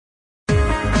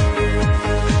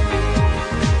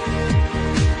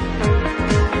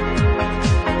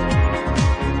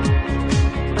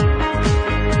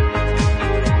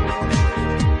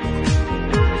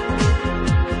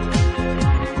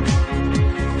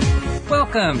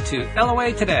Welcome to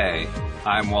LOA Today.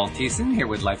 I'm Walt Thiessen here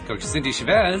with life coach Cindy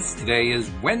Chavez. Today is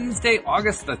Wednesday,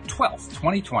 August the 12th,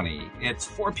 2020. It's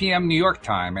 4 p.m. New York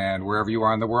time, and wherever you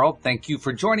are in the world, thank you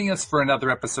for joining us for another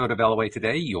episode of LOA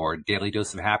Today, your daily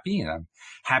dose of happy. And I'm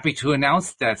happy to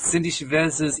announce that Cindy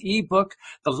Chavez's ebook,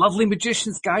 The Lovely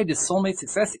Magician's Guide to Soulmate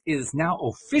Success, is now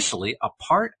officially a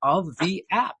part of the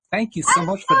app. Thank you so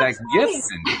much for that gift,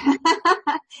 Cindy.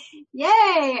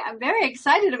 Yay! I'm very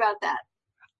excited about that.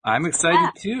 I'm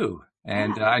excited too.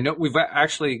 And I know we've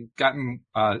actually gotten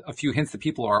a few hints that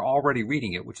people are already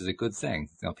reading it, which is a good thing.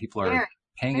 You know, people are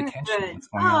paying attention to what's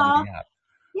going on in the app.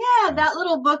 Yeah, that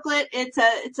little booklet, it's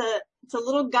a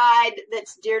little guide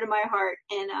that's dear to my heart.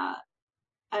 And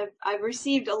I've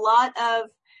received a lot of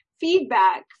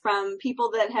feedback from people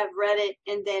that have read it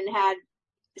and then had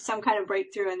some kind of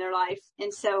breakthrough in their life.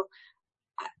 And so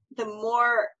the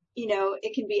more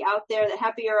it can be out there, the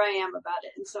happier I am about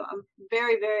it. And so I'm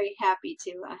very, very happy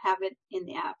to have it in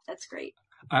the app. That's great.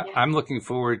 I'm looking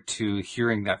forward to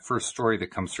hearing that first story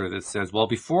that comes through that says, well,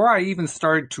 before I even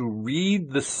started to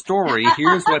read the story,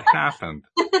 here's what happened.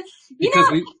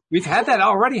 Because we've had that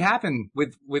already happen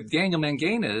with Daniel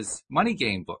Mangana's Money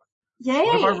Game book.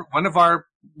 Yay. One of our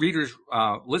readers,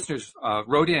 listeners,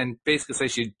 wrote in basically say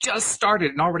she just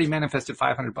started and already manifested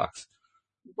 $500.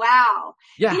 Wow.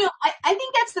 Yeah. I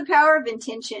think that's the power of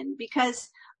intention, because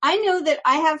I know that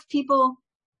I have people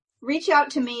reach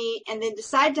out to me and then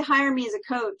decide to hire me as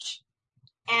a coach.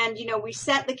 And, we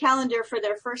set the calendar for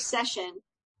their first session,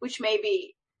 which may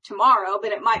be tomorrow,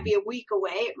 but it might be a week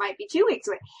away. It might be 2 weeks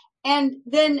away. And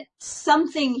then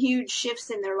something huge shifts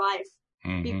in their life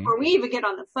before we even get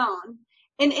on the phone.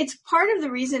 And it's part of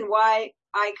the reason why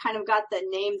I kind of got the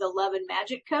name, the Love and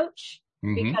Magic Coach.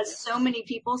 Because so many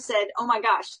people said, oh my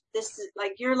gosh, this is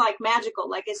like, you're like magical.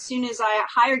 Like as soon as I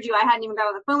hired you, I hadn't even got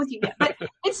on the phone with you yet. But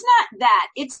it's not that.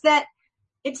 It's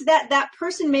that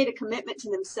person made a commitment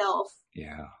to themselves.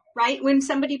 Yeah. Right? When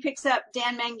somebody picks up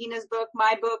Dan Mangina's book,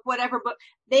 my book, whatever book,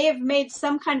 they have made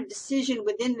some kind of decision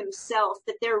within themselves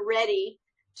that they're ready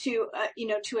to,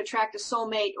 to attract a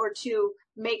soulmate or to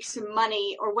make some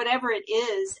money or whatever it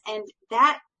is. And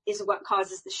that is what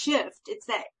causes the shift. It's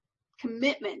that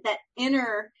commitment, that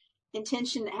inner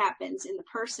intention that happens in the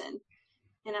person.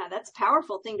 And that's a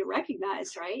powerful thing to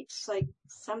recognize, right? It's like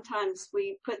sometimes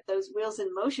we put those wheels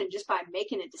in motion just by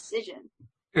making a decision.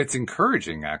 It's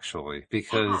encouraging, actually,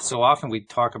 because so often we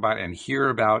talk about and hear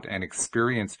about and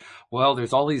experience, well,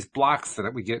 there's all these blocks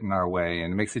that we get in our way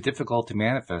and it makes it difficult to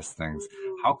manifest things.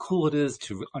 How cool it is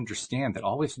to understand that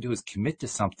all we have to do is commit to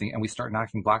something and we start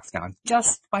knocking blocks down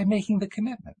just by making the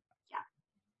commitment.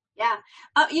 Yeah.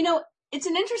 It's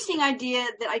an interesting idea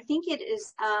that I think it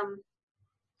is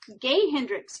Gay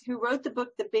Hendricks who wrote the book,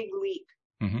 The Big Leap,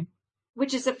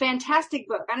 which is a fantastic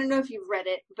book. I don't know if you've read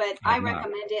it, but I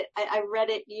recommend it. I read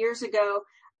it years ago.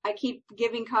 I keep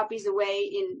giving copies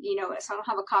away so I don't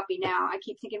have a copy now. I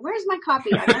keep thinking, where's my copy?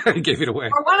 I gave it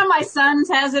away. Or one of my sons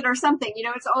has it or something.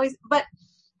 It's always, but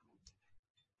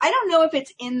I don't know if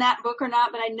it's in that book or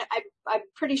not, but I'm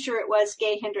pretty sure it was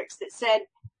Gay Hendricks that said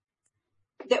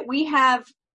that we have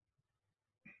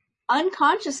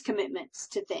unconscious commitments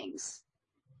to things.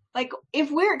 Like if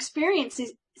we're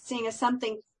experiencing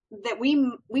something that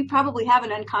we probably have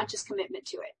an unconscious commitment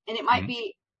to it. And it might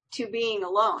be to being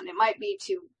alone. It might be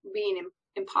to being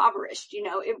impoverished,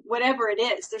 whatever it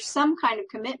is, there's some kind of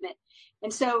commitment.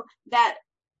 And so that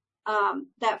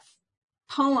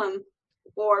poem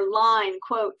or line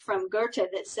quote from Goethe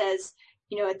that says,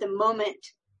 at the moment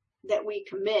that we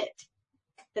commit,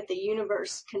 that the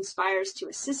universe conspires to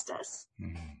assist us.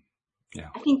 Yeah.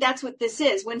 I think that's what this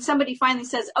is. When somebody finally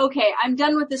says, okay, I'm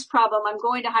done with this problem. I'm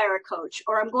going to hire a coach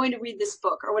or I'm going to read this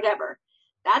book or whatever.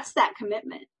 That's that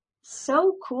commitment.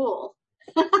 So cool.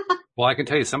 Well, I can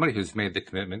tell you somebody who's made the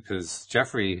commitment because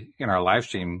Jeffrey in our live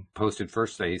stream posted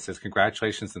first today. He says,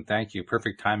 congratulations and thank you.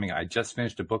 Perfect timing. I just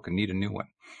finished a book and need a new one.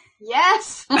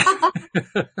 Yes.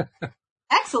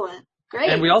 Excellent. Great.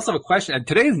 And we also have a question. And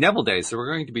today is Neville Day, so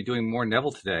we're going to be doing more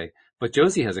Neville today. But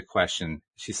Josie has a question.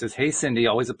 She says, hey, Cindy,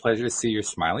 always a pleasure to see your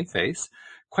smiley face.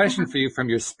 Question for you. From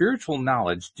your spiritual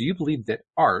knowledge, do you believe that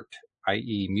art,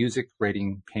 i.e. music,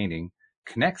 writing, painting,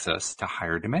 connects us to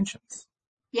higher dimensions?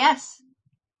 Yes,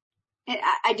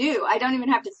 I do. I don't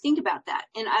even have to think about that.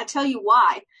 And I'll tell you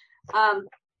why.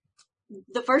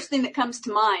 The first thing that comes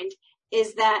to mind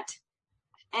is that,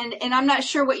 and I'm not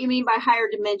sure what you mean by higher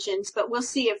dimensions, but we'll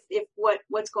see if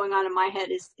what's going on in my head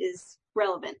is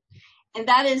relevant. And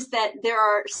that is that there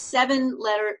are 7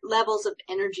 levels of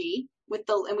energy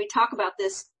and we talk about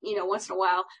this, once in a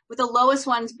while, with the lowest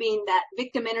ones being that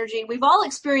victim energy. We've all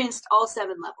experienced all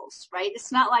 7 levels, right?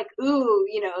 It's not like, ooh,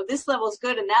 this level's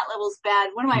good and that level's bad.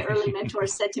 One of my early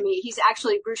mentors said to me, he's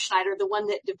actually Bruce Schneider, the one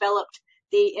that developed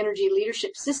the energy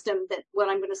leadership system that what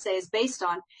I'm going to say is based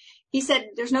on. He said,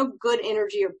 there's no good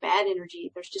energy or bad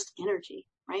energy. There's just energy,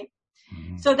 right?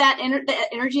 Mm-hmm. So that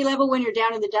energy level, when you're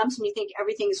down in the dumps and you think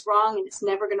everything's wrong and it's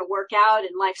never going to work out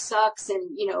and life sucks and,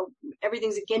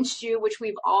 everything's against you, which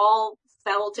we've all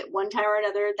felt at one time or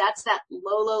another, that's that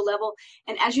low level.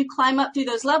 And as you climb up through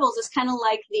those levels, it's kind of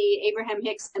like the Abraham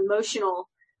Hicks emotional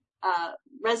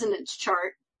resonance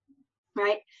chart,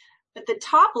 right? But the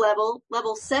top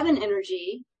level 7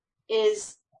 energy,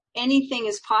 is anything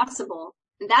is possible.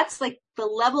 And that's like the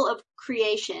level of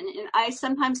creation. And I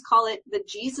sometimes call it the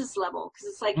Jesus level, because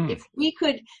it's like if we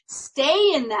could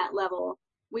stay in that level,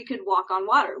 we could walk on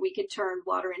water. We could turn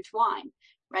water into wine,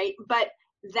 right? But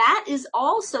that is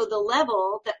also the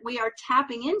level that we are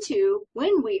tapping into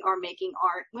when we are making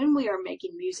art, when we are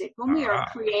making music, when we are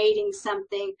creating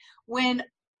something, when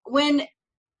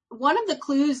one of the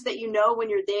clues that when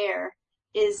you're there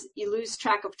is you lose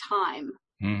track of time,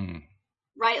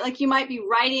 right? Like you might be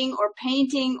writing or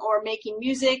painting or making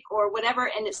music or whatever.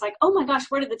 And it's like, oh my gosh,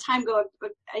 where did the time go?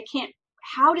 I can't,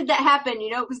 how did that happen?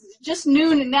 It was just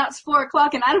noon and now it's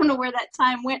 4:00 and I don't know where that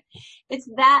time went. It's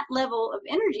that level of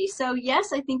energy. So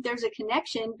yes, I think there's a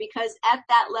connection because at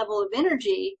that level of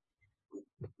energy,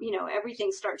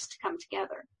 everything starts to come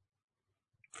together.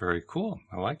 Very cool.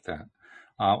 I like that.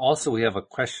 Also, we have a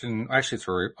question, actually it's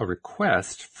a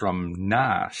request from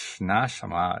Nash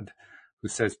Ahmad, who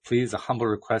says, please, a humble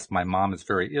request. My mom is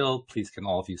very ill. Please, can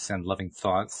all of you send loving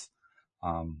thoughts?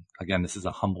 Again, this is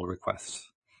a humble request.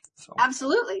 So,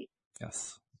 absolutely.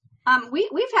 Yes.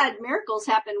 We've had miracles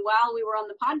happen while we were on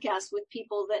the podcast with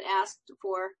people that asked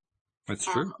for That's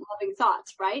true. Loving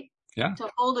thoughts, right? Yeah. To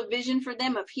hold a vision for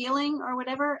them of healing or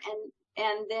whatever.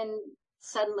 And then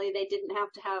suddenly they didn't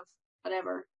have to have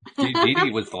whatever. Dee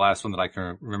Dee was the last one that I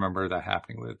can remember that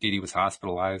happening with. Dee Dee was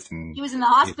hospitalized and he was in the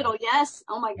hospital. Yes.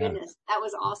 Oh my goodness. That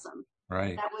was awesome.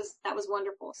 Right. That was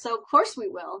wonderful. So of course we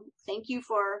will. Thank you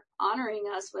for honoring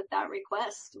us with that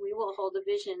request. We will hold a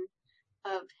vision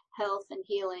of health and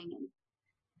healing.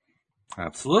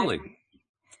 Absolutely.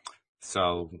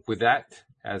 So with that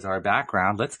as our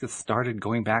background, let's get started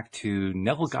going back to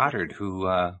Neville Goddard, who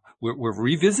we're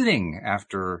revisiting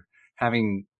after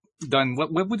having done what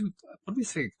did we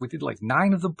say? We did like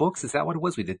 9 of the books. Is that what it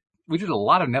was? We did a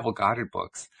lot of Neville Goddard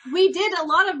books. We did a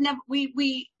lot of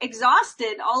we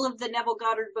exhausted all of the Neville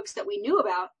Goddard books that we knew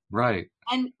about. Right.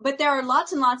 But there are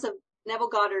lots and lots of Neville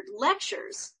Goddard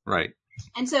lectures. Right.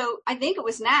 And so I think it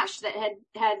was Nash that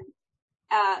had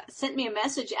sent me a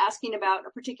message asking about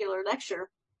a particular lecture.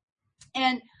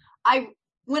 And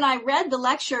when I read the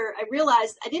lecture, I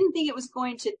realized I didn't think it was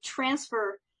going to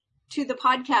transfer to the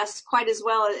podcast quite as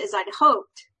well as I'd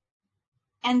hoped.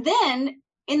 And then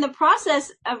in the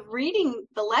process of reading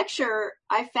the lecture,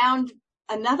 I found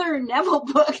another Neville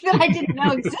book that I didn't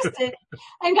know existed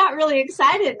and got really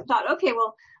excited and thought, okay,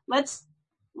 well, let's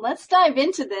dive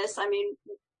into this. I mean,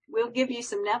 we'll give you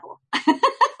some Neville.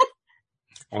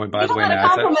 Oh, and by the way,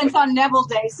 compliments on Neville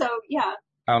Day. So yeah.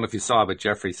 I don't know if you saw, but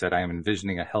Jeffrey said, I am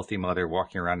envisioning a healthy mother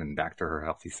walking around and back to her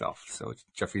healthy self. So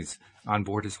Jeffrey's on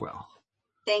board as well.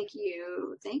 Thank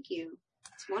you.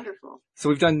 It's wonderful. So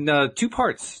we've done 2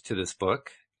 parts to this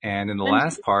book. And in the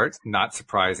last part, not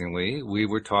surprisingly, we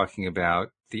were talking about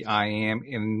the I am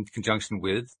in conjunction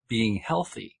with being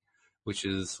healthy, which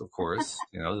is, of course,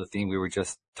 the theme we were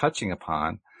just touching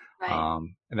upon. Right.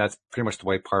 And that's pretty much the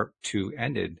way part 2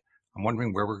 ended. I'm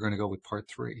wondering where we're going to go with part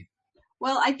 3.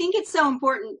 Well, I think it's so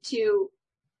important to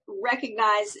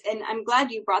recognize, and I'm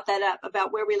glad you brought that up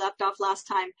about where we left off last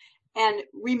time, and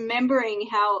remembering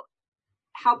how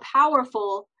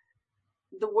powerful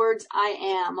the words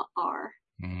I am are.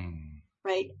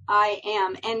 Right? I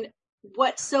am. And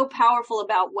what's so powerful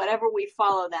about whatever we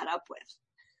follow that up with.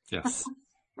 Yes.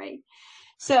 Right.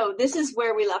 So this is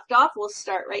where we left off. We'll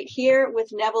start right here with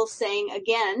Neville saying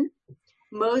again,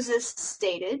 Moses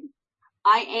stated,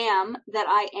 I am that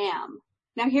I am.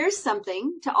 Now here's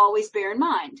something to always bear in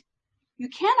mind. You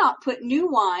cannot put new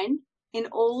wine in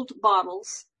old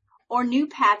bottles or new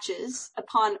patches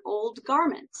upon old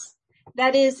garments.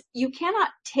 That is, you cannot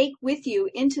take with you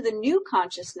into the new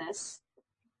consciousness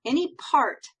any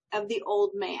part of the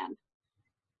old man.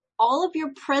 All of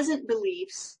your present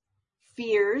beliefs,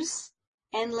 fears,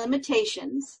 and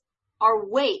limitations are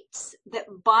weights that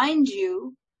bind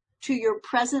you to your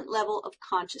present level of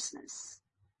consciousness.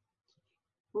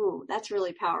 Ooh, that's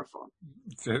really powerful.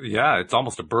 Yeah, it's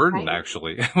almost a burden Right.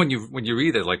 actually. When you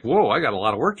read it, like, whoa, I got a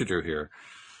lot of work to do here.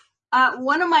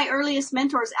 One of my earliest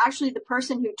mentors, actually the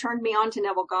person who turned me on to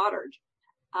Neville Goddard,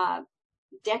 uh,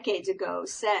 decades ago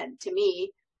said to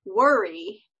me,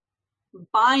 worry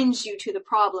binds you to the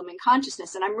problem in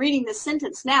consciousness. And I'm reading this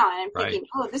sentence now and I'm Right. thinking,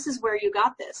 oh, this is where you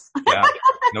got this. Yeah.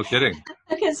 No kidding.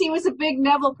 Because he was a big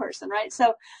Neville person, right?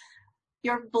 So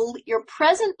your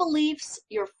present beliefs,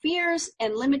 your fears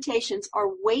and limitations are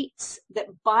weights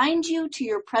that bind you to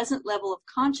your present level of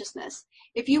consciousness.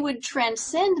 If you would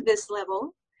transcend this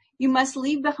level, you must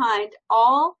leave behind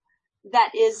all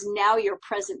that is now your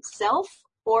present self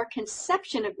or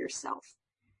conception of yourself.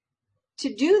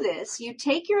 To do this, you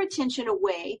take your attention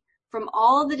away from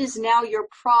all that is now your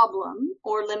problem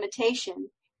or limitation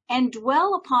and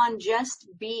dwell upon just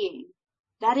being.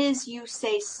 That is, you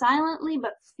say silently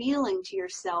but feeling to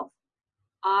yourself,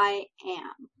 I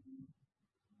am.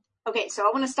 Okay, so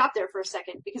I want to stop there for a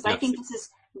second because I Yes. think this is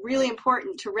really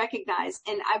important to recognize.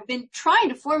 And I've been trying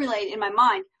to formulate in my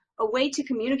mind a way to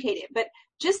communicate it. But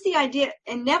just the idea,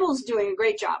 and Neville's doing a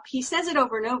great job. He says it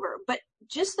over and over, but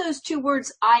just those two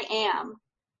words, I am,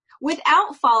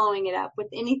 without following it up with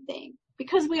anything.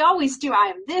 Because we always do, I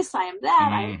am this, I am that,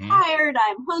 I am tired,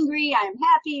 I am hungry, I am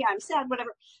happy, I'm sad,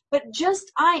 whatever. But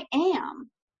just I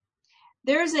am.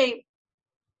 There's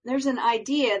an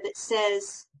idea that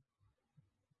says,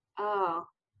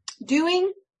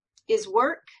 doing is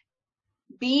work,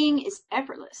 being is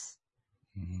effortless.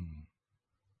 Mm-hmm.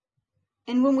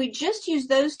 And when we just use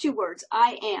those two words,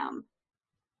 I am,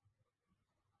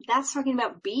 that's talking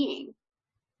about being.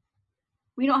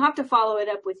 We don't have to follow it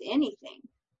up with anything.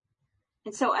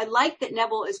 And so I like that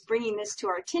Neville is bringing this to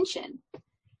our attention.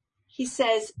 He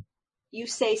says, you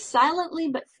say silently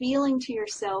but feeling to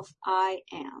yourself, I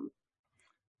am.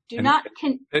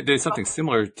 There's something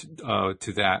similar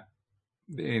to that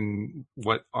in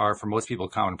what are, for most people,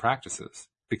 common practices.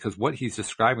 Because what he's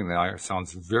describing there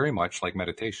sounds very much like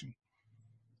meditation.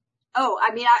 Oh,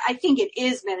 I mean, I think it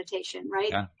is meditation, right?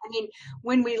 Yeah. I mean,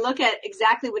 when we look at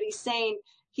exactly what he's saying,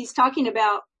 he's talking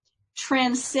about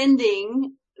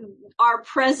transcending our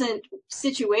present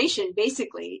situation,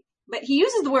 basically. But he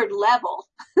uses the word level.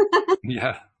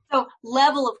 Yeah. So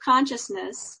level of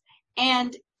consciousness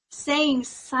and saying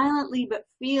silently but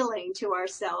feeling to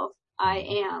ourselves,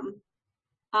 I am,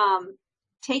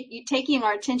 taking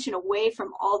our attention away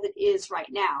from all that is right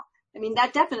now. I mean,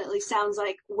 that definitely sounds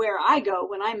like where I go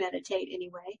when I meditate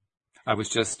anyway. I was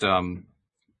just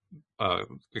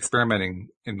experimenting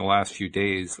in the last few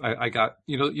days. I got,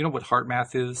 you know what heart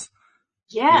math is?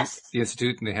 Yes. The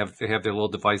Institute, and they have their little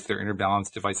device, their inner balance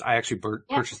device. I actually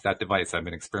purchased that device. I've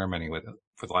been experimenting with it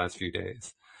for the last few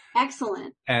days.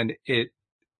 Excellent. And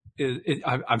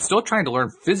I'm still trying to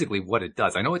learn physically what it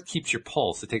does. I know it keeps your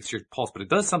pulse, it takes your pulse, but it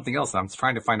does something else. And I'm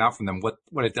trying to find out from them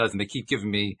what it does. And they keep giving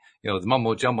me, the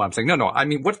mumbo jumbo. I'm saying, no, I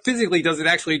mean, what physically does it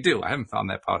actually do? I haven't found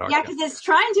that part out Yeah, yet. because it's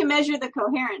trying to measure the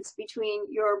coherence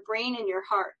between your brain and your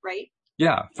heart, right?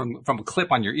 Yeah, from a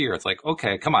clip on your ear. It's like,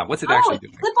 okay, come on, what's it actually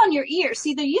doing? Clip on your ear.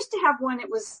 See, they used to have one.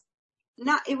 It was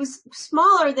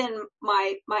smaller than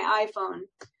my iPhone,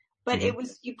 but it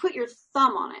was, you put your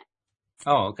thumb on it.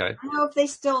 Oh, okay. I don't know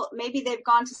if maybe they've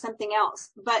gone to something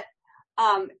else, but,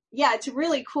 yeah, it's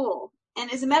really cool.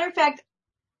 And as a matter of fact,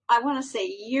 I want to say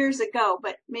years ago,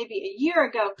 but maybe a year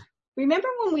ago, remember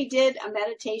when we did a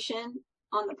meditation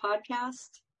on the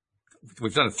podcast?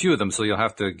 We've done a few of them, so you'll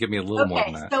have to give me a little more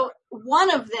than that. So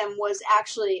one of them was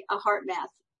actually a heart math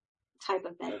type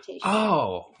of meditation.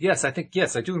 Oh, yes, I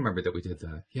do remember that we did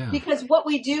that. Yeah. Because what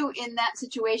we do in that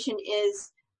situation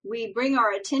is we bring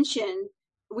our attention,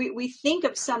 we think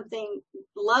of something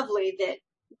lovely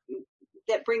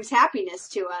that brings happiness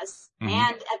to us. Mm-hmm.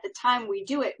 And at the time we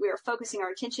do it, we are focusing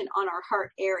our attention on our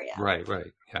heart area. Right.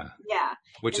 Yeah. Yeah.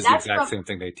 Which is the exact same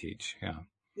thing they teach. Yeah.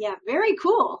 Yeah. Very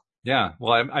cool. Yeah.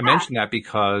 Well, I mentioned that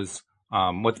because,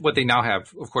 what they now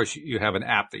have, of course, you have an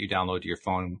app that you download to your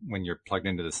phone when you're plugged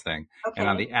into this thing. Okay. And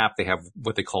on the app, they have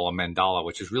what they call a mandala,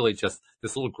 which is really just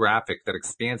this little graphic that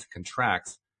expands and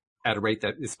contracts at a rate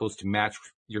that is supposed to match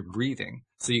your breathing.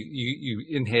 So you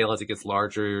inhale as it gets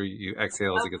larger, you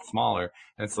exhale as it gets smaller.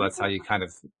 And so that's how you kind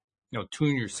of,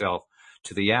 tune yourself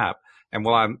to the app. And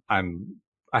while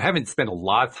I haven't spent a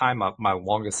lot of time, my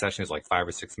longest session is like 5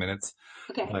 or 6 minutes.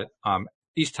 Okay. But,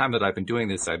 each time that I've been doing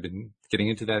this, I've been getting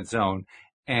into that zone,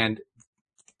 and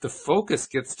the focus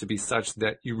gets to be such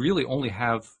that you really only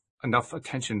have enough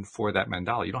attention for that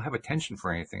mandala. You don't have attention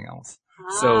for anything else.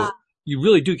 So you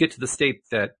really do get to the state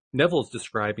that Neville's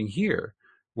describing here,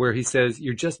 where he says,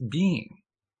 you're just being.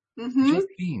 Mm-hmm. Just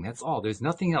being. That's all. There's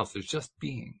nothing else. There's just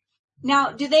being.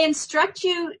 Now, do they instruct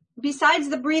you, besides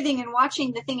the breathing and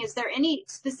watching the thing, is there any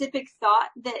specific thought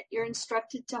that you're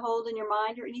instructed to hold in your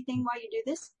mind or anything while you do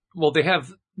this? Well, they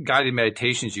have guided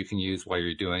meditations you can use while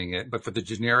you're doing it. But for the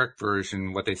generic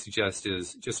version, what they suggest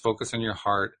is just focus on your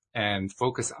heart and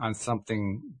focus on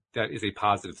something that is a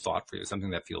positive thought for you,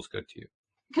 something that feels good to you.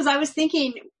 Because I was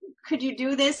thinking, could you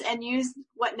do this and use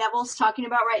what Neville's talking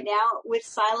about right now with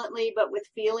silently, but with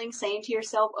feeling, saying to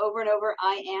yourself over and over,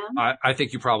 I am? I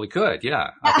think you probably could.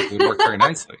 Yeah. I think it would work very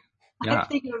nicely. Yeah. I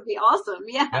think it would be awesome.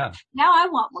 Yeah. Now I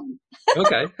want one.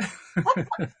 Okay.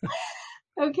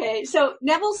 Okay. So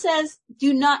Neville says,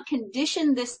 do not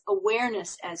condition this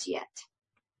awareness as yet.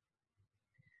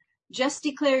 Just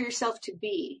declare yourself to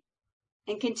be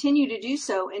and continue to do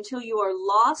so until you are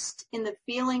lost in the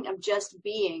feeling of just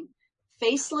being,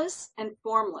 faceless and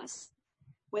formless.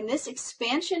 When this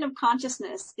expansion of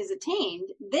consciousness is attained,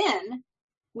 then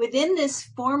within this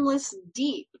formless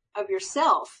deep of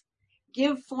yourself,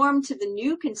 give form to the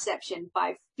new conception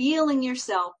by feeling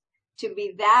yourself to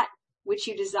be that which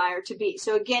you desire to be.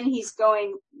 So again, he's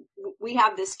going, we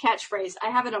have this catchphrase.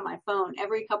 I have it on my phone.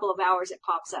 Every couple of hours it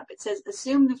pops up. It says,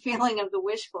 assume the feeling of the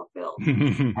wish fulfilled.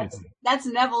 That's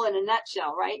Neville in a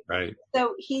nutshell, right? Right.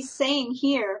 So he's saying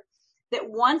here that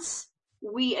once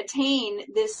we attain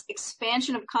this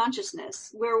expansion of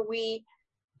consciousness where we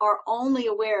are only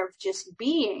aware of just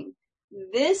being,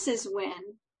 this is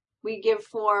when we give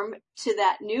form to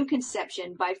that new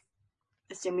conception by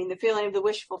assuming the feeling of the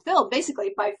wish fulfilled,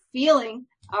 basically by feeling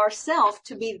ourself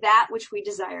to be that which we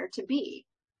desire to be.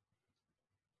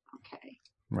 Okay.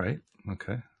 Right.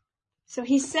 Okay. So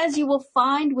he says you will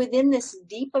find within this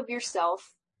deep of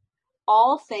yourself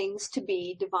all things to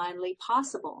be divinely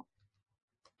possible.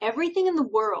 Everything in the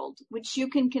world which you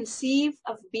can conceive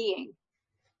of being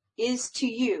is to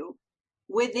you,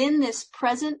 within this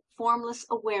present formless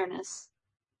awareness,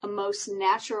 a most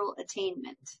natural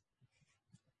attainment.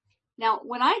 Now,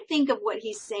 when I think of what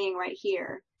he's saying right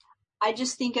here, I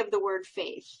just think of the word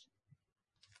faith,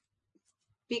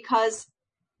 because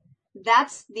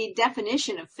that's the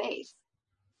definition of faith,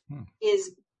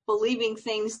 is believing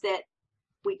things that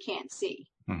we can't see.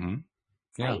 Mm-hmm.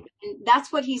 Yeah. Right? And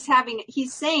that's what he's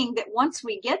saying that once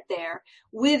we get there,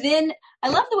 I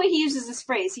love the way he uses this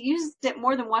phrase. He used it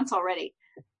more than once already.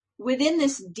 Within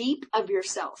this deep of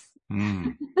yourself.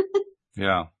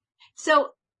 Yeah.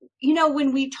 So,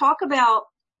 when we talk about,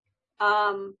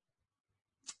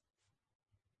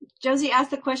 Josie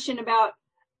asked the question about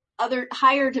other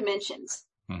higher dimensions.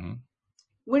 Mm-hmm.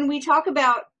 When we talk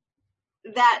about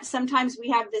that, sometimes we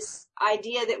have this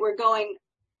idea that we're going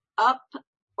up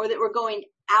or that we're going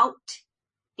out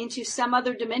into some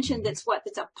other dimension that's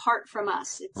apart from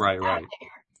us. It's right. There.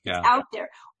 Yeah. It's out there.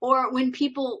 Or when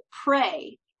people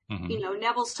pray,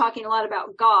 Neville's talking a lot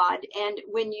about God, and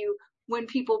when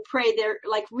people pray, they're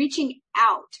like reaching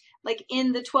out. Like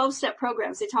in the 12-step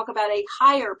programs, they talk about a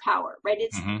higher power, right?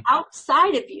 It's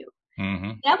outside of you.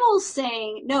 Mm-hmm. Neville's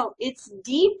saying, no, it's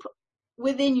deep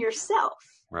within yourself.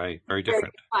 Right. Very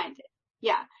different. Find it.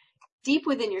 Yeah. Deep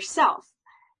within yourself.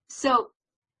 So.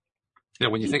 Yeah.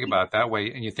 When you think about it that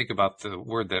way, and you think about the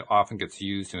word that often gets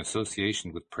used in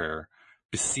association with prayer,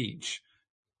 beseech.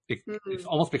 It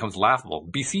almost becomes laughable.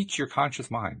 Beseech your conscious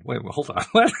mind. Wait, hold on.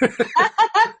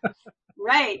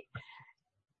 Right.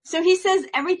 So he says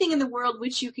everything in the world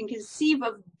which you can conceive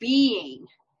of being.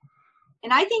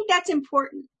 And I think that's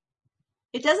important.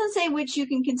 It doesn't say which you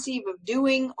can conceive of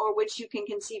doing or which you can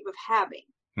conceive of having.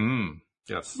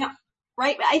 Yes. No,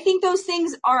 right. I think those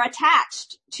things are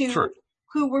attached to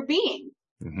who we're being.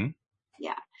 Mm-hmm.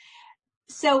 Yeah.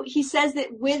 So he says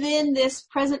that within this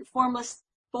present formless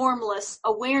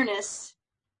awareness,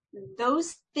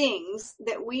 those things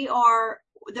that we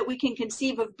can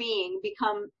conceive of being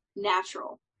become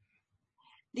natural.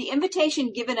 The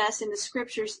invitation given us in the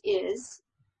scriptures is,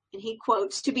 and he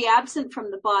quotes, to be absent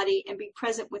from the body and be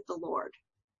present with the Lord.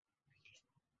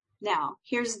 Now,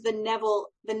 here's the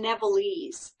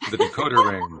Nevilleese. The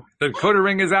decoder ring. The decoder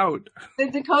ring is out. The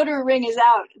decoder ring is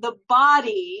out. The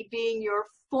body being your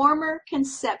former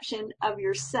conception of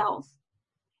yourself,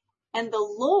 and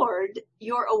the Lord,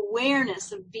 your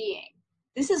awareness of being.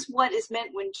 This is what is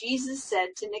meant when Jesus said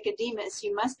to Nicodemus,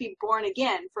 you must be born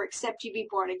again, for except you be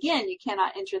born again, you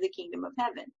cannot enter the kingdom of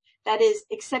heaven. That is,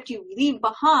 except you leave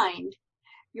behind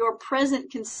your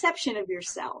present conception of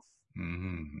yourself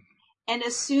and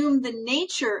assume the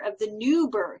nature of the new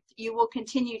birth, you will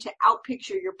continue to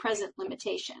outpicture your present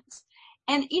limitations.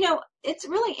 And, it's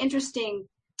really interesting.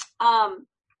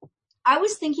 I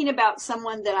was thinking about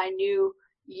someone that I knew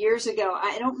years ago.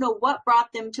 I don't know what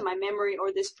brought them to my memory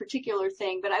or this particular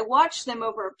thing, but I watched them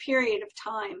over a period of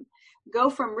time go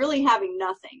from really having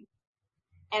nothing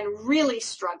and really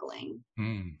struggling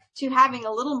to having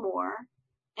a little more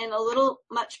and a little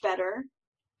much better,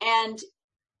 and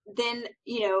then,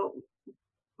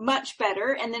 much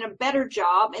better, and then a better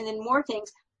job, and then more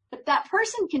things. But that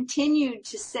person continued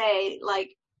to say,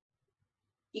 like,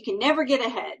 you can never get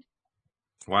ahead.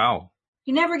 Wow.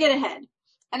 You never get ahead.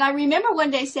 And I remember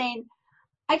one day saying,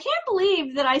 I can't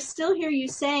believe that I still hear you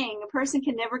saying a person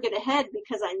can never get ahead,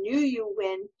 because I knew you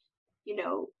when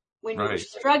you were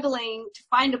struggling to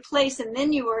find a place, and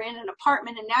then you were in an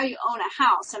apartment, and now you own a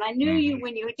house. And I knew you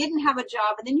when you didn't have a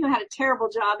job, and then you had a terrible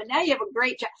job, and now you have a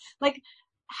great job. Like,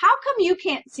 how come you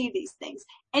can't see these things?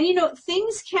 And,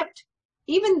 things kept,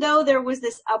 even though there was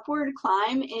this upward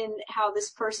climb in how this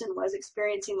person was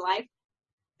experiencing life,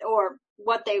 or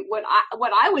what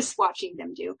I was watching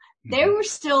them do, they were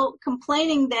still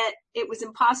complaining that it was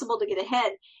impossible to get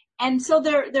ahead. And so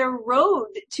their road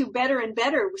to better and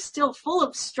better was still full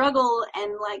of struggle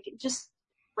and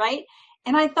right?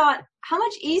 And I thought, how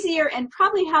much easier and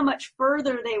probably how much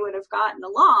further they would have gotten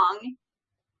along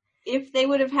if they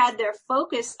would have had their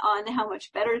focus on how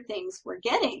much better things were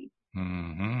getting.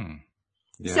 Mm-hmm.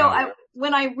 Yeah. So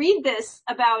when I read this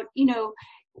about,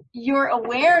 your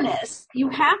awareness, you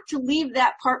have to leave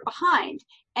that part behind.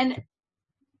 And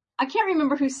I can't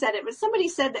remember who said it, but somebody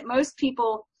said that most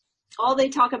people, all they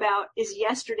talk about is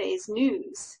yesterday's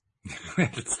news.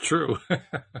 It's true.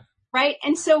 Right?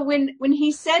 And so when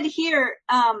he said here,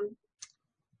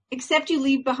 except you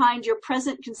leave behind your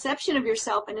present conception of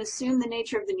yourself and assume the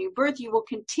nature of the new birth, you will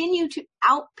continue to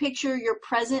outpicture your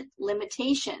present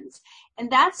limitations. And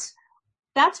that's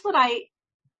what I,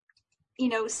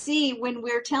 see when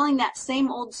we're telling that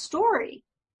same old story.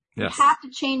 Yes. You have to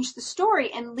change the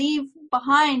story and leave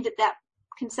behind that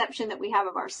conception that we have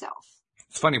of ourselves.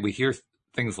 It's funny, we hear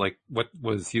things like what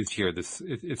was used here.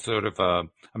 It's sort of a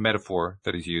metaphor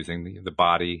that he's using, the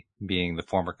body being the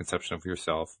former conception of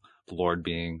yourself, the Lord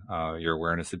being your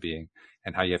awareness of being,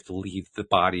 and how you have to leave the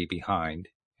body behind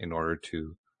in order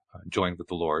to join with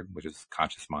the Lord, which is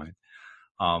conscious mind.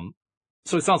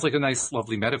 So it sounds like a nice,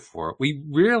 lovely metaphor. We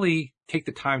rarely take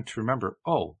the time to remember,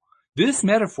 this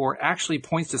metaphor actually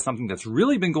points to something that's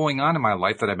really been going on in my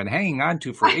life that I've been hanging on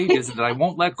to for ages that I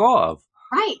won't let go of.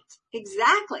 Right.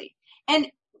 Exactly.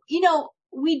 And,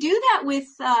 we do that with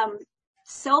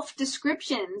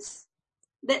self-descriptions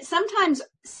that sometimes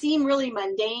seem really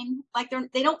mundane. Like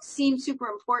they don't seem super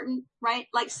important, right?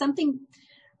 Like something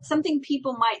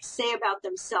people might say about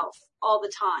themselves all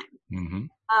the time. Mm-hmm.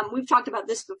 We've talked about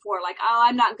this before, like,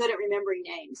 I'm not good at remembering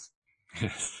names.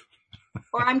 Yes.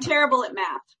 Or I'm terrible at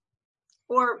math.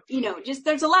 Or, just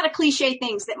there's a lot of cliche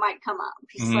things that might come up.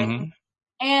 Just I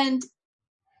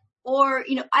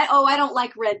don't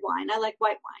like red wine. I like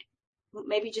white wine.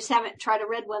 Maybe just haven't tried a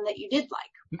red one that you did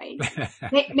like, right?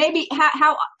 Maybe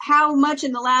how much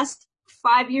in the last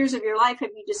 5 years of your life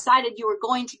have you decided you were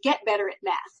going to get better at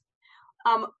math?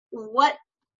 What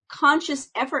conscious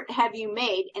effort have you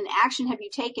made and action have you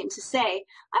taken to say,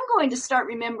 I'm going to start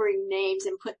remembering names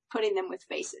and putting them with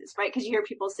faces, right? Because you hear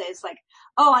people say, it's like,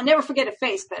 I'll never forget a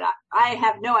face, but I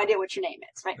have no idea what your name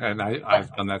is, right? And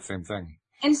I've done that same thing.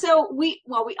 And so we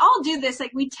all do this,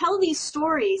 like we tell these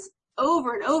stories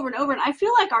over and over and over, and I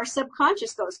feel like our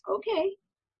subconscious goes, okay.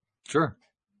 Sure.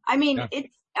 I mean,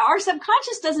 our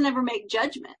subconscious doesn't ever make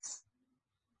judgments.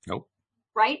 Nope.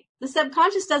 Right? The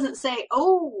subconscious doesn't say,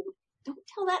 don't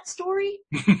tell that story.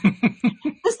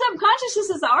 The subconscious just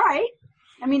says, all right.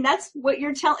 I mean, that's what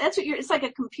you're telling. It's like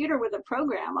a computer with a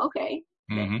program. Okay.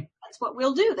 Mm-hmm. That's what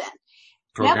we'll do then.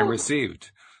 Program Neville, received.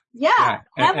 Yeah.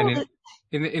 And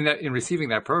in receiving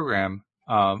that program,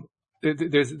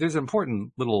 there's an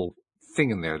important little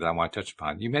thing in there that I want to touch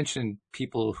upon. You mentioned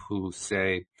people who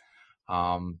say,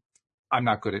 I'm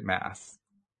not good at math,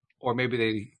 or maybe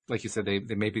they, like you said,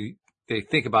 they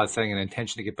think about setting an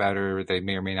intention to get better. They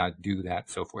may or may not do that,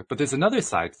 so forth. But there's another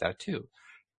side to that too.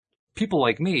 People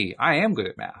like me, I am good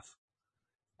at math.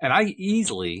 And I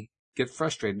easily get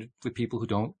frustrated with people who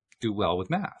don't do well with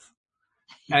math.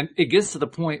 And it gets to the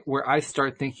point where I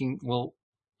start thinking, well,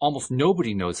 almost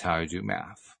nobody knows how to do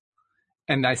math.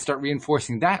 And I start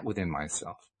reinforcing that within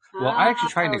myself. Well, I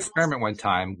actually tried an experiment one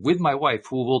time with my wife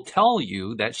who will tell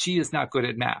you that she is not good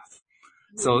at math.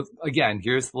 So again,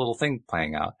 here's the little thing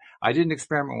playing out. I did an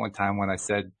experiment one time when I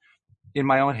said in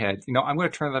my own head, I'm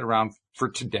going to turn that around for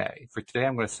today. For today,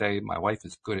 I'm going to say my wife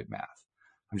is good at math.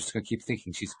 I'm just going to keep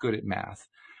thinking she's good at math.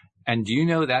 And do you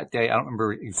know that day, I don't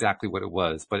remember exactly what it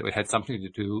was, but it had something to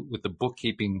do with the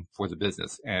bookkeeping for the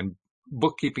business. And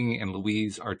bookkeeping and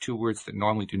Louise are two words that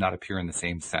normally do not appear in the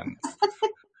same sentence.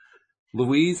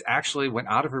 Louise actually went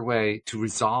out of her way to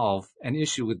resolve an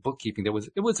issue with bookkeeping.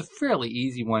 It was a fairly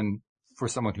easy one for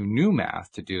someone who knew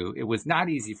math to do. It was not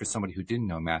easy for somebody who didn't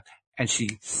know math, and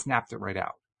she snapped it right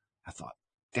out. I thought,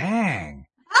 dang,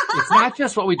 it's not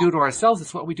just what we do to ourselves,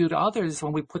 it's what we do to others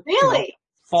when we put Really?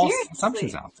 false Seriously?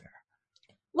 assumptions out there.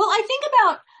 Well, I think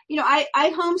about,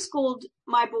 I homeschooled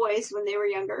my boys when they were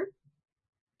younger,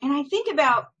 and I think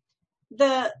about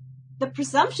the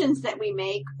presumptions that we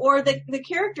make, or the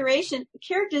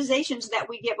characterizations that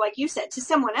we give, like you said, to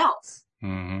someone else.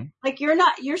 Mm-hmm. Like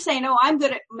you're saying, oh, I'm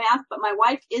good at math, but my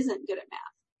wife isn't good at math.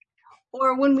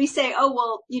 Or when we say, oh,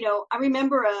 well, I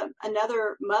remember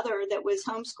another mother that was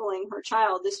homeschooling her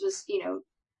child. This was,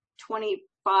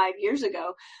 25 years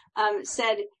ago,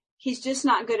 said he's just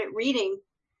not good at reading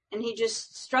and he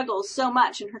just struggles so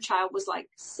much. And her child was like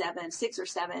 6 or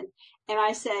 7. And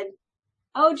I said,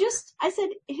 he'll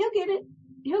get it.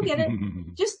 He'll get it.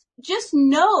 Just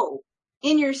know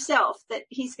in yourself that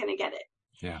he's going to get it.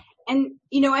 Yeah. And,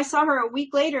 I saw her a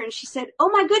week later and she said, oh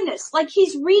my goodness, like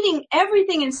he's reading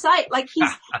everything in sight. Like he's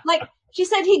like, she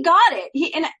said he got it.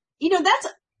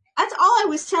 That's all I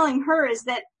was telling her, is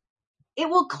that it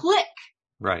will click.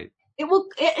 Right. It will,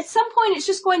 at some point it's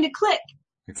just going to click.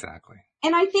 Exactly.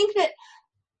 And I think that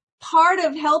part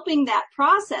of helping that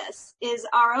process is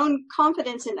our own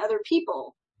confidence in other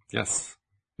people. Yes.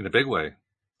 In a big way.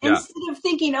 Yeah. Instead of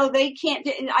thinking, oh, they can't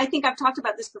do, and I think I've talked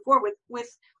about this before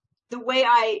with the way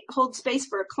I hold space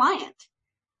for a client.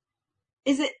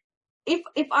 Is it,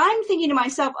 if I'm thinking to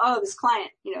myself, oh, this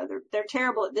client, they're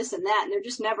terrible at this and that, and they're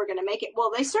just never going to make it.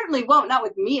 Well, they certainly won't, not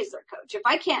with me as their coach. If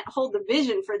I can't hold the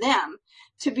vision for them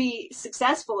to be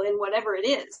successful in whatever it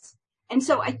is. And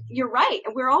so you're right.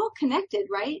 We're all connected,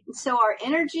 right? And so our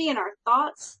energy and our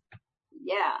thoughts,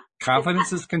 yeah.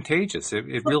 Confidence is contagious. It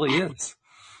really is.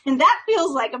 And that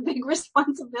feels like a big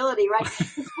responsibility, right?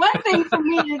 It's one thing for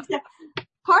me to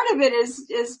part of it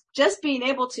is just being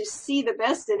able to see the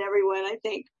best in everyone, I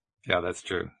think. Yeah, that's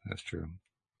true. That's true.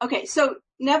 Okay, so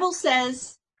Neville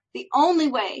says the only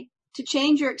way to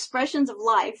change your expressions of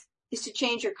life is to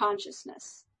change your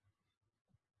consciousness.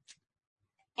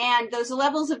 And those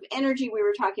levels of energy we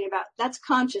were talking about, that's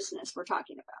consciousness we're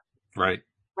talking about. Right.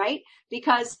 Right?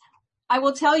 Because I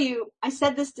will tell you, I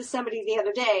said this to somebody the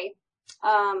other day.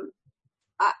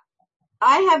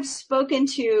 I have spoken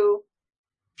to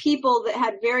people that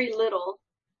had very little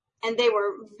and they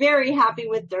were very happy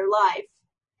with their life.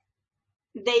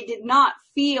 They did not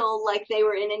feel like they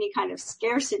were in any kind of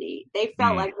scarcity. They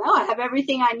felt like, no, I have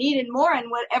everything I need and more,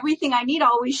 and everything I need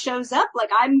always shows up. Like,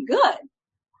 I'm good.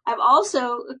 I've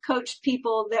also coached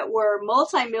people that were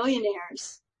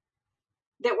multimillionaires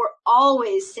that were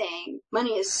always saying,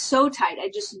 money is so tight, I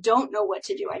just don't know what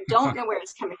to do. I don't know where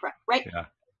it's coming from, right? Yeah.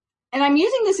 And I'm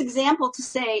using this example to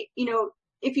say,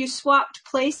 if you swapped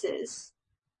places,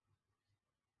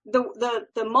 the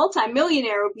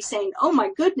multimillionaire would be saying, oh my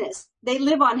goodness, they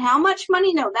live on how much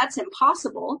money? No, that's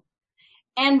impossible.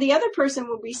 And the other person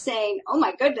would be saying, oh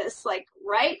my goodness, like,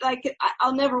 right? Like,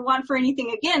 I'll never want for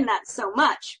anything again. That's so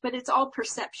much, but it's all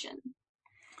perception.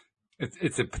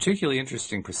 It's a particularly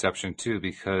interesting perception too,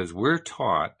 because we're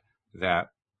taught that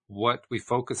what we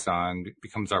focus on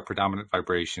becomes our predominant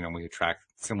vibration, and we attract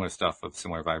similar stuff of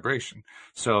similar vibration.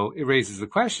 So it raises the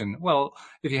question, well,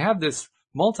 if you have this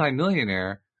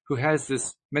multimillionaire who has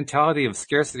this mentality of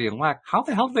scarcity and lack, how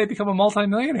the hell did they become a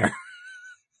multimillionaire?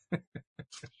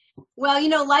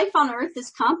 Well, life on Earth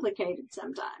is complicated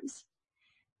sometimes.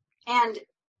 And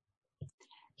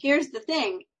here's the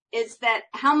thing, is that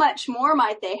how much more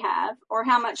might they have, or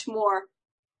how much more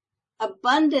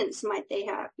abundance might they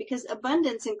have? Because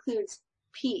abundance includes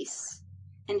peace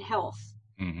and health,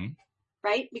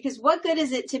 right? Because what good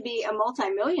is it to be a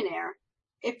multimillionaire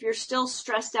if you're still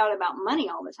stressed out about money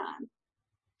all the time?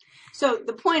 So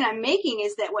the point I'm making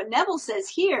is that what Neville says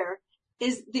here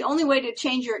is the only way to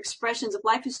change your expressions of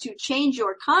life is to change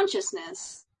your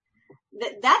consciousness.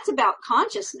 That's about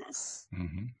consciousness.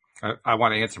 I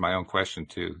want to answer my own question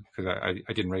too, because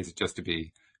I didn't raise it just to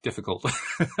be difficult.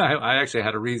 I actually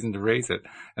had a reason to raise it.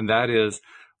 And that is,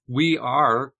 we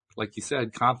are, like you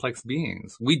said, complex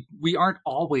beings. We aren't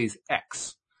always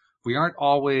X. We aren't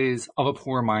always of a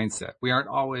poor mindset. We aren't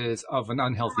always of an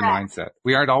unhealthy mindset.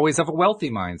 We aren't always of a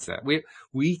wealthy mindset.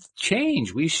 We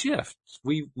change, we shift,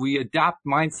 we adapt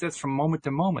mindsets from moment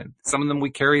to moment. Some of them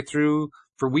we carry through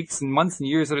for weeks and months and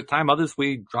years at a time. Others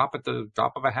we drop at the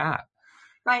drop of a hat.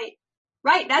 Right.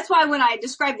 Right. That's why when I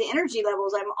describe the energy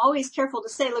levels, I'm always careful to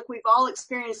say, look, we've all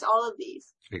experienced all of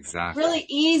these. Exactly. Really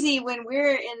easy when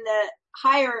we're in the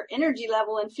higher energy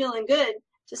level and feeling good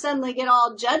to suddenly get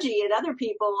all judgy at other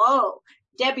people. Oh,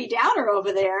 Debbie Downer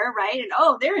over there, right? And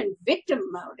oh, they're in victim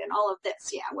mode and all of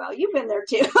this. Yeah, well, you've been there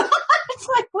too. It's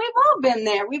like we've all been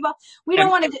there. We don't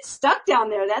want to get stuck down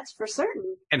there. That's for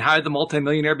certain. And how did the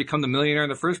multimillionaire become the millionaire in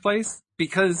the first place?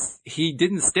 Because he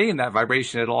didn't stay in that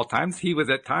vibration at all times. He was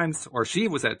at times, or she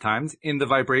was at times, in the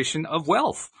vibration of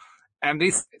wealth. And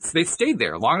they stayed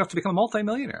there long enough to become a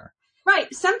multimillionaire.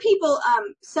 Right. Some people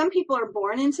are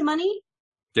born into money.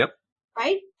 Yep.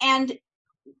 Right. And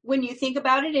when you think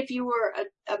about it, if you were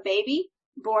a baby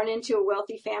born into a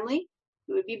wealthy family,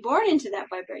 you would be born into that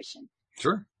vibration.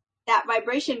 Sure. That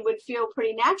vibration would feel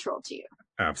pretty natural to you.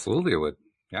 Absolutely, it would.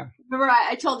 Yeah. Remember,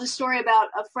 I told a story about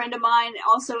a friend of mine,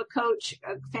 also a coach,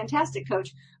 a fantastic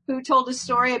coach, who told a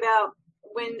story about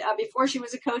when, before she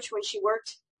was a coach, when she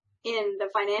worked in the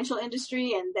financial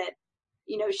industry, and that,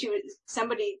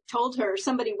 somebody told her,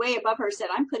 somebody way above her said,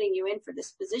 I'm putting you in for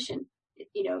this position.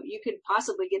 You could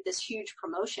possibly get this huge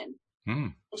promotion.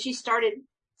 And she started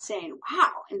saying,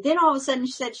 wow. And then all of a sudden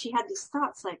she said she had these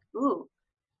thoughts like, ooh,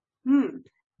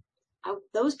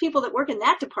 those people that work in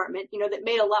that department, that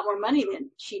made a lot more money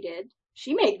than she did.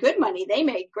 She made good money. They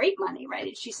made great money, right?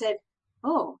 And she said,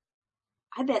 oh,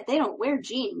 I bet they don't wear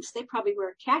jeans. They probably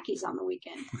wear khakis on the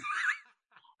weekend.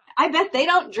 I bet they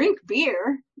don't drink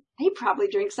beer. They probably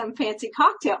drink some fancy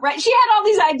cocktail, right? She had all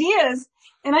these ideas.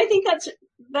 And I think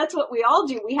that's what we all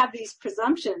do. We have these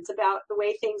presumptions about the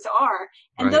way things are.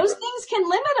 And those things can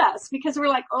limit us because we're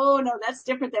like, oh, no, that's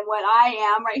different than what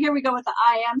I am. Right here we go with the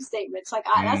I am statement. It's like,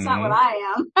 that's not what I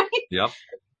am. Right? Yep.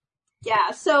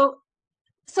 Yeah. So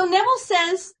Neville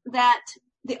says that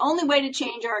the only way to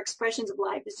change our expressions of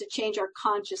life is to change our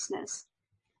consciousness.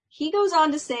 He goes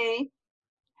on to say,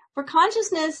 for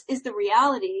consciousness is the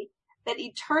reality that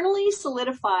eternally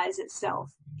solidifies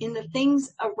itself in the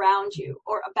things around you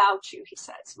or about you, he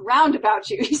says. Round about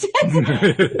you, he says.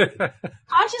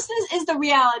 Consciousness is the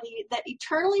reality that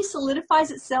eternally solidifies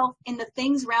itself in the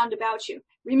things round about you.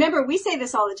 Remember, we say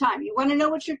this all the time. You want to know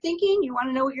what you're thinking? You want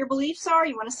to know what your beliefs are?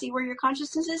 You want to see where your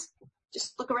consciousness is?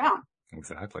 Just look around.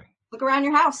 Exactly. Look around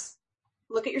your house.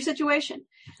 Look at your situation.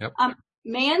 Yep.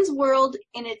 Man's world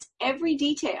in its every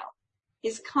detail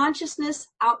is consciousness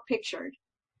outpictured.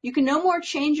 You can no more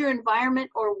change your environment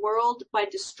or world by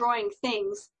destroying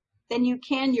things than you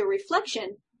can your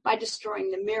reflection by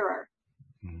destroying the mirror.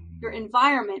 Your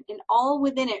environment and all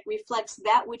within it reflects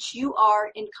that which you are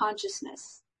in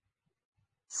consciousness.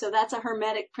 So that's a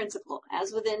hermetic principle.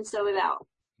 As within, so without.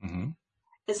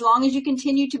 As long as you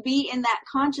continue to be in that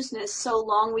consciousness, so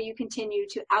long will you continue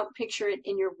to outpicture it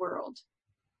in your world.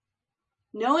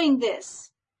 Knowing this,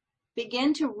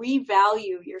 begin to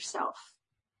revalue yourself.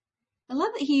 I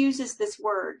love that he uses this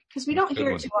word because we don't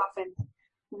hear it too often.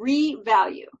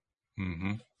 Revalue.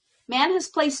 Man has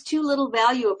placed too little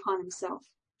value upon himself.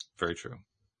 Very true.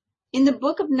 In the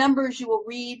book of Numbers, you will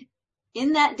read,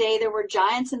 in that day there were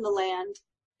giants in the land,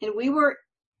 and we were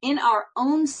in our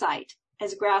own sight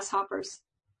as grasshoppers,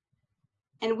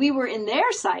 and we were in their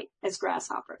sight as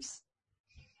grasshoppers.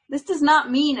 This does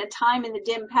not mean a time in the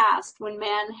dim past when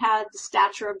man had the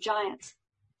stature of giants.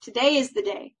 Today is the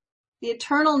day, the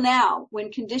eternal now,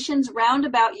 when conditions round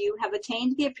about you have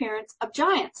attained the appearance of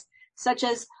giants, such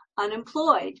as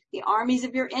unemployed, the armies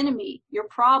of your enemy, your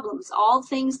problems, all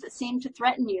things that seem to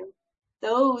threaten you.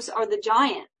 Those are the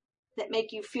giant that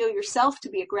make you feel yourself to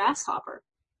be a grasshopper.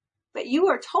 But you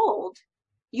are told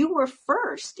you were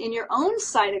first in your own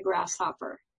sight a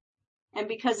grasshopper. And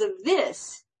because of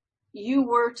this, you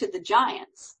were to the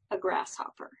giants a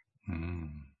grasshopper.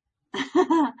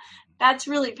 That's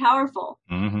really powerful.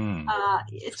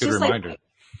 It's just reminder. Like,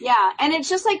 yeah. And it's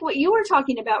just like what you were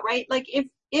talking about, right? Like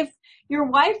if your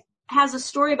wife has a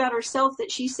story about herself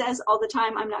that she says all the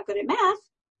time, I'm not good at math,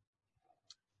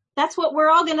 that's what we're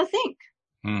all going to think.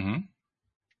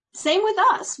 Same with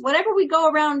us. Whatever we go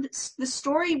around, the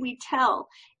story we tell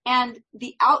and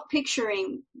the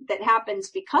outpicturing that happens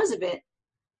because of it,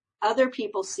 other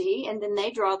people see, and then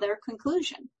they draw their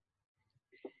conclusion.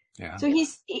 Yeah. So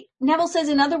Neville says,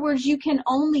 in other words, you can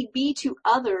only be to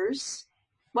others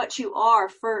what you are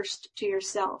first to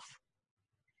yourself.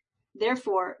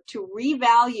 Therefore, to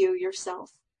revalue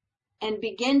yourself and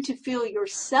begin to feel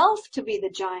yourself to be the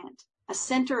giant, a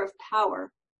center of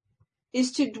power,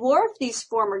 is to dwarf these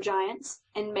former giants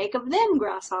and make of them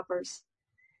grasshoppers.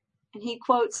 And he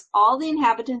quotes, all the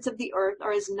inhabitants of the earth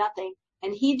are as nothing,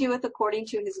 and he doeth according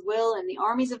to his will in the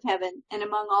armies of heaven, and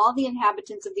among all the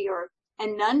inhabitants of the earth,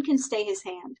 and none can stay his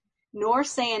hand, nor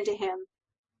say unto him,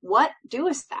 what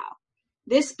doest thou?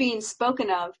 This being spoken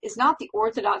of is not the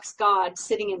orthodox God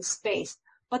sitting in space,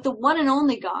 but the one and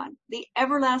only God, the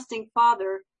everlasting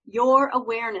Father, your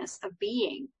awareness of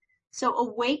being. So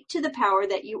awake to the power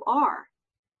that you are.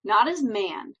 not as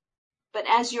man, but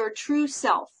as your true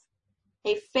self,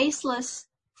 a faceless,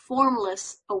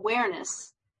 formless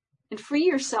awareness, and free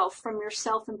yourself from your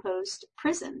self-imposed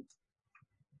prison.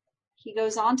 He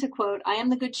goes on to quote, I am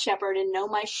the good shepherd and know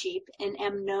my sheep and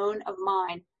am known of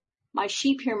mine. My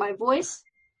sheep hear my voice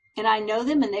and I know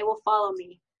them and they will follow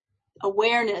me.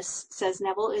 Awareness, says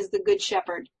Neville, is the good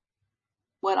shepherd.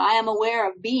 What I am aware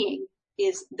of being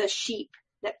is the sheep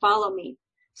that follow me.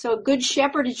 So a good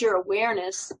shepherd is your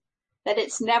awareness that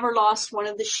it's never lost one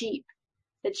of the sheep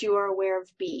that you are aware of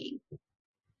being.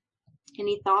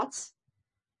 Any thoughts?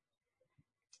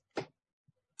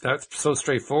 That's so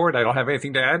straightforward. I don't have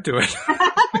anything to add to it.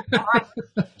 All right.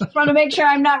 Just want to make sure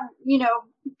I'm not,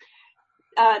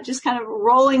 just kind of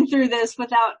rolling through this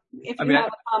without, if you have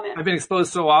a comment. I've been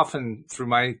exposed so often through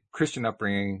my Christian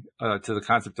upbringing to the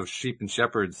concept of sheep and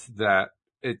shepherds that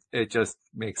it just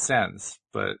makes sense.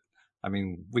 But I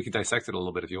mean, we could dissect it a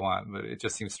little bit if you want, but it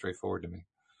just seems straightforward to me.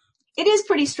 It is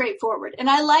pretty straightforward. And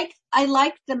I like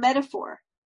the metaphor,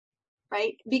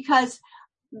 right? Because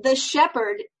the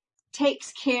shepherd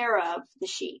takes care of the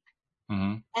sheep.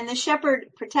 Mm-hmm. And the shepherd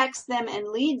protects them and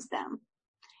leads them.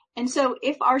 And so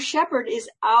if our shepherd is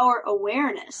our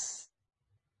awareness,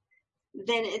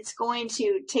 then it's going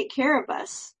to take care of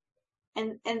us.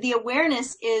 And the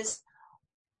awareness is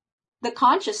the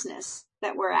consciousness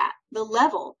that we're at, the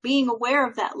level, being aware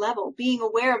of that level, being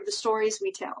aware of the stories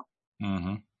we tell, mm-hmm.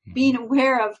 Mm-hmm. being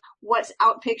aware of what's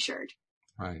outpictured.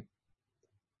 Right.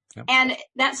 Yep. And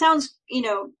that sounds,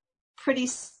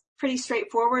 pretty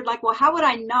straightforward. Like, well, how would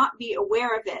I not be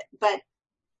aware of it? But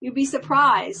you'd be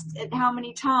surprised at how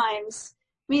many times,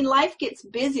 life gets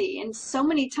busy, and so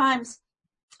many times,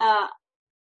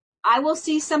 I will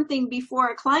see something before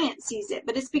a client sees it,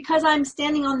 but it's because I'm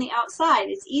standing on the outside.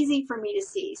 It's easy for me to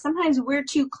see. Sometimes we're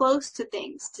too close to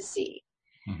things to see.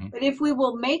 Mm-hmm. But if we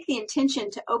will make the intention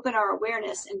to open our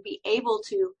awareness and be able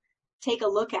to take a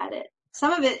look at it,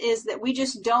 some of it is that we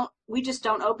just don't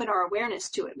open our awareness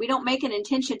to it. We don't make an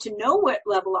intention to know what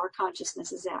level our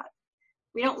consciousness is at.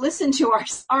 We don't listen to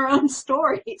our own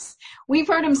stories. We've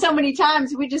heard them so many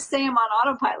times, we just say them on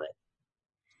autopilot.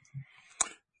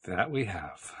 That we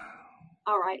have.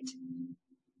 All right.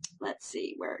 Let's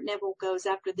see where Neville goes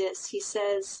after this. He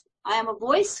says, I am a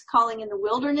voice calling in the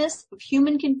wilderness of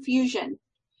human confusion,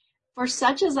 for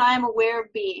such as I am aware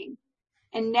of being.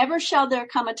 And never shall there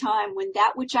come a time when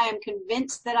that which I am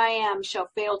convinced that I am shall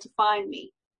fail to find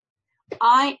me.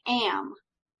 I am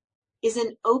is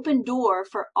an open door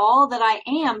for all that I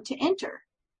am to enter.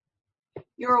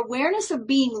 Your awareness of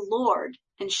being Lord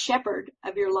and shepherd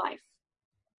of your life.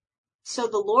 So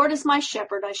the Lord is my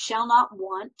shepherd, I shall not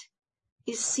want,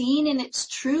 is seen in its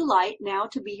true light now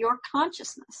to be your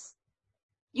consciousness.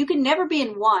 You can never be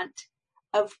in want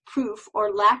of proof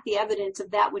or lack the evidence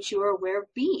of that which you are aware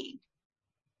of being.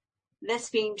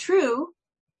 This being true,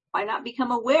 why not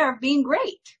become aware of being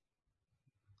great?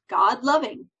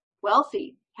 God-loving,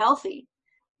 wealthy, healthy,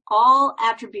 all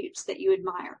attributes that you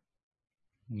admire.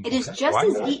 It is just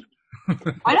as easy.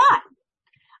 Why not?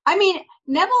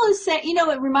 Neville is saying,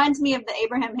 it reminds me of the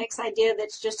Abraham Hicks idea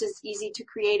that's just as easy to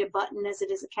create a button as it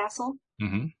is a castle.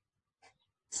 Mm-hmm.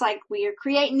 It's like we are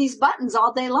creating these buttons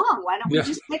all day long. Why don't we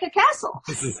just make a castle?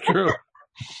 This is true.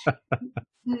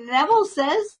 Neville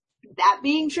says, that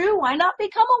being true, why not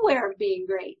become aware of being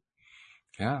great?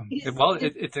 Yeah.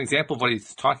 It's an example of what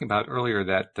he's talking about earlier,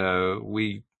 that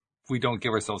we don't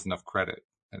give ourselves enough credit.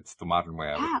 It's the modern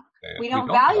way of it. We don't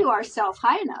value ourselves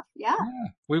high enough. Yeah.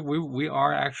 We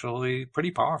are actually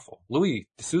pretty powerful. Louis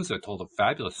D'Souza told a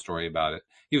fabulous story about it.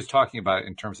 He was talking about it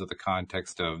in terms of the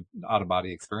context of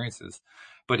out-of-body experiences.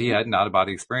 But he had an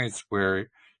out-of-body experience where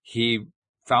he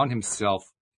found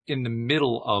himself in the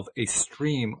middle of a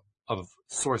stream of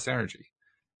source energy.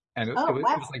 And it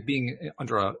was like being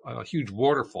under a huge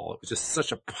waterfall. It was just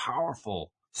such a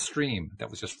powerful stream that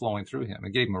was just flowing through him.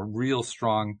 It gave him a real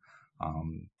strong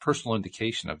personal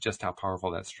indication of just how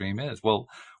powerful that stream is. Well,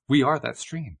 we are that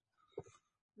stream.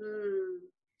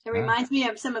 It reminds me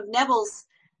of some of Neville's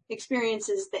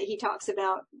experiences that he talks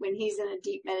about when he's in a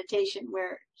deep meditation,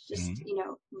 where it's just,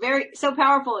 very, so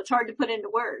powerful it's hard to put into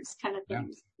words kind of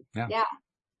things. Yeah.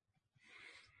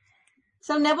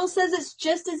 So Neville says it's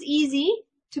just as easy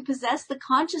to possess the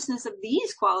consciousness of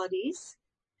these qualities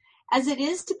as it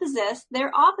is to possess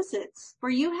their opposites, for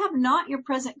you have not your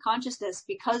present consciousness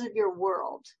because of your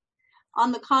world.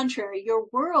 On the contrary, your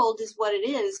world is what it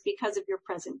is because of your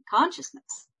present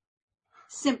consciousness.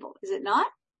 Simple, is it not?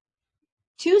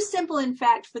 Too simple, in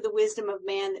fact, for the wisdom of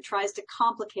man that tries to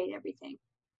complicate everything.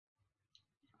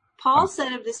 Paul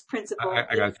said of this principle.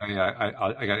 I got to tell you, I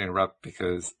got to interrupt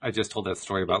because I just told that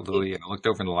story about Louis, and I looked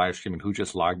over in the live stream, and who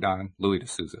just logged on? Louis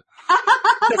D'Souza.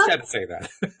 Just had to say that.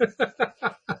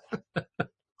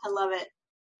 I love it.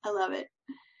 I love it.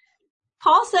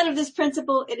 Paul said of this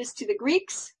principle, it is to the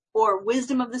Greeks, or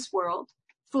wisdom of this world,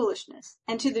 foolishness,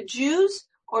 and to the Jews,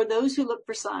 or those who look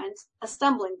for signs, a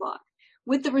stumbling block,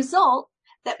 with the result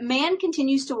that man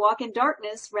continues to walk in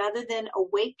darkness rather than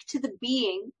awake to the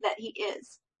being that he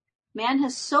is. Man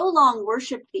has so long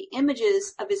worshipped the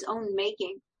images of his own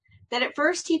making that at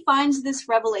first he finds this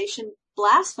revelation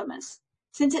blasphemous,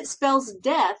 since it spells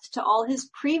death to all his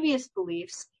previous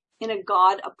beliefs in a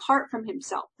God apart from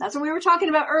himself. That's what we were talking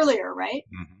about earlier, right?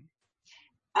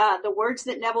 Mm-hmm. The words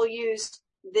that Neville used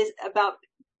this about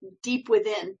deep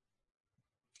within,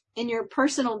 in your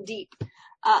personal deep.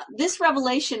 This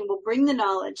revelation will bring the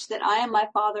knowledge that I and my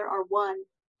Father are one,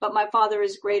 but my Father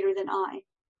is greater than I.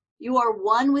 You are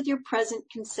one with your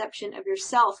present conception of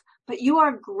yourself, but you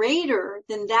are greater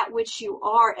than that which you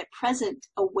are at present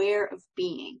aware of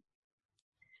being.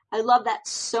 I love that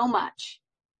so much.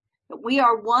 That we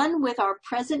are one with our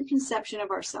present conception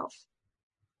of ourselves,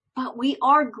 but we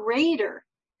are greater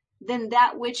than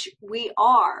that which we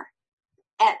are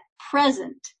at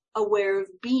present aware of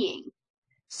being.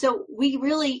 So we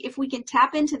really, if we can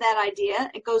tap into that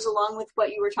idea, it goes along with what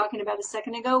you were talking about a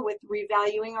second ago with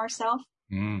revaluing ourselves.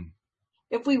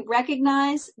 If we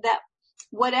recognize that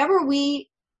whatever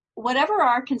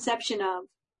our conception of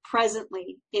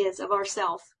presently is of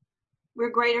ourselves, we're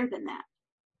greater than that.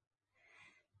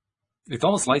 It's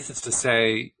almost licensed to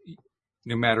say,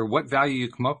 no matter what value you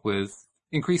come up with,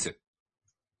 increase it.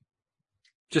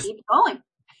 Just keep going.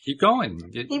 Keep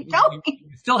going. Keep going.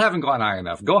 You still haven't gone high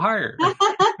enough. Go higher.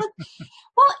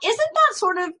 Well, isn't that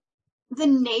sort of the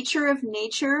nature of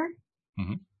nature?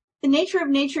 Mm-hmm. The nature of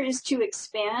nature is to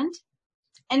expand.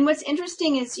 And what's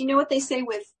interesting is, you know what they say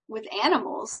with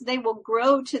animals, they will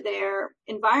grow to their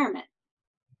environment,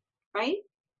 right?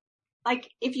 Like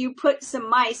if you put some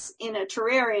mice in a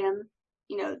terrarium,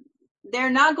 you know, they're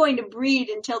not going to breed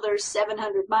until there's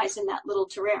 700 mice in that little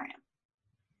terrarium.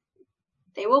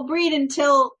 They will breed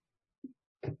until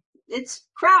it's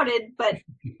crowded, but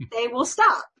they will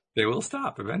stop. They will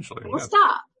stop eventually. They will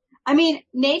stop. I mean,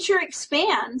 nature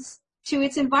expands to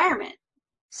its environment.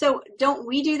 So don't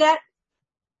we do that?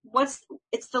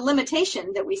 It's the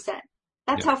limitation that we set.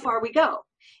 That's how far we go.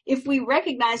 If we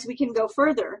recognize we can go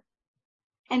further,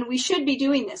 and we should be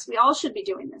doing this, we all should be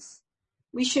doing this.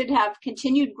 We should have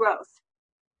continued growth,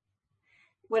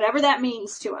 whatever that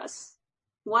means to us.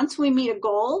 Once we meet a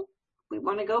goal, we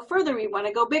want to go further, we want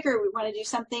to go bigger, we want to do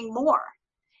something more.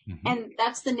 Mm-hmm. And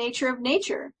that's the nature of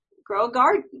nature. Grow a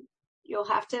garden. You'll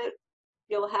have to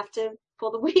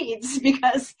pull the weeds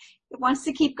because it wants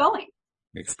to keep going.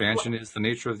 Expansion is the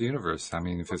nature of the universe. I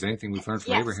mean, if there's anything we've learned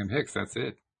from Abraham Hicks, that's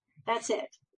it. That's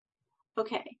it.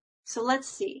 Okay, so let's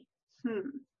see. I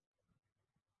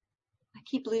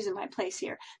keep losing my place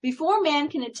here. Before man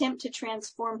can attempt to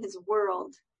transform his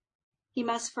world, he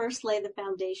must first lay the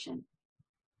foundation.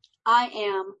 I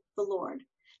am the Lord.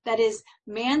 That is,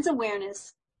 man's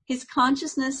awareness, his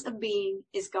consciousness of being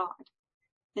is God.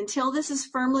 Until this is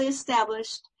firmly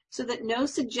established, so that no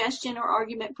suggestion or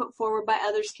argument put forward by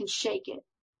others can shake it,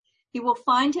 he will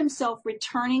find himself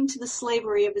returning to the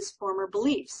slavery of his former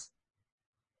beliefs.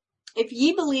 If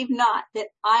ye believe not that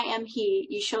I am he,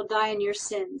 ye shall die in your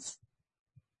sins.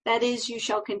 That is, you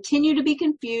shall continue to be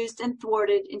confused and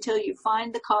thwarted until you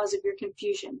find the cause of your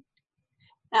confusion.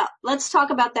 Now, let's talk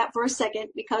about that for a second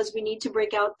because we need to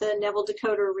break out the Neville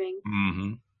decoder ring.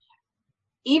 Mm-hmm.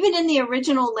 Even in the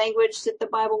original language that the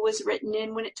Bible was written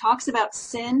in, when it talks about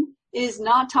sin, it is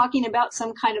not talking about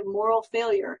some kind of moral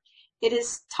failure. It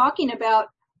is talking about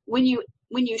when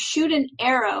you shoot an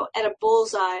arrow at a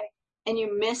bullseye and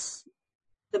you miss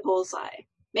the bullseye.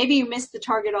 Maybe you miss the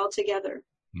target altogether.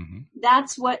 Mm-hmm.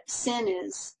 That's what sin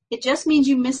is. It just means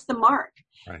you missed the mark.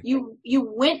 Right.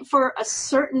 You went for a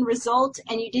certain result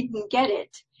and you didn't get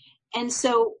it. And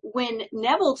so when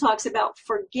Neville talks about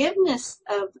forgiveness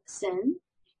of sin,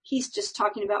 he's just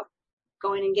talking about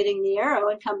going and getting the arrow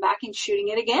and come back and shooting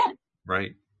it again.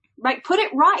 Right. Right. Put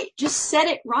it right. Just set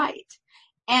it right.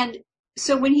 And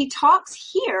so when he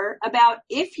talks here about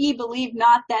if ye believe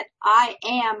not that I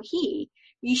am he,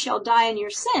 ye shall die in your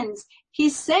sins,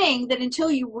 he's saying that until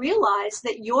you realize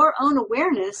that your own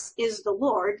awareness is the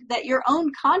Lord, that your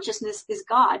own consciousness is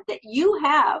God, that you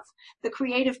have the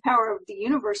creative power of the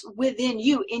universe within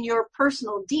you in your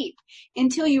personal deep,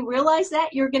 until you realize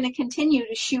that, you're going to continue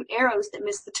to shoot arrows that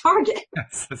miss the target.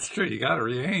 Yes, that's true. You got to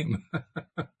re-aim.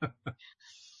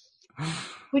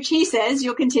 Which he says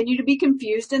you'll continue to be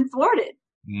confused and thwarted.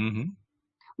 Mm-hmm.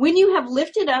 When you have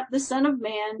lifted up the Son of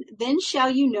Man, then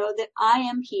shall you know that I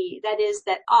am he, that is,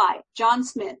 that I, John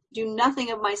Smith, do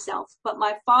nothing of myself, but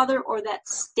my Father, or that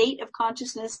state of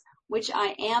consciousness which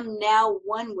I am now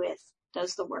one with,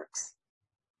 does the works.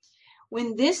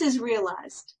 When this is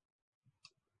realized,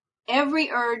 every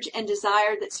urge and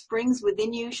desire that springs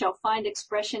within you shall find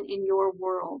expression in your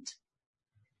world.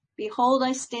 Behold,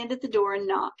 I stand at the door and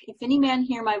knock. If any man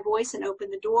hear my voice and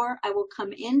open the door, I will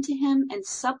come in to him and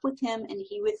sup with him and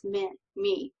he with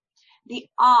me. The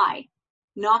I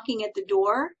knocking at the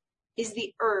door is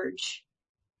the urge.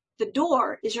 The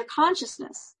door is your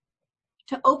consciousness.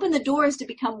 To open the door is to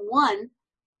become one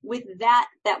with that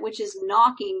which is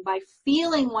knocking by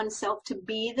feeling oneself to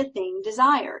be the thing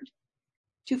desired.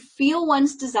 To feel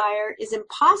one's desire is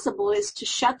impossible is to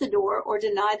shut the door or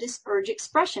deny this urge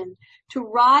expression. To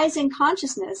rise in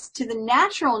consciousness to the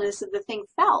naturalness of the thing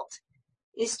felt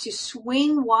is to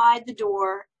swing wide the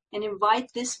door and invite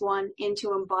this one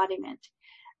into embodiment.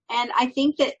 And I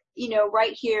think that,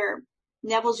 right here,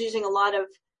 Neville's using a lot of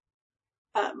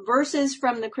verses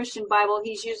from the Christian Bible.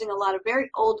 He's using a lot of very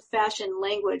old-fashioned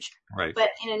language. Right. But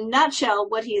in a nutshell,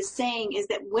 what he is saying is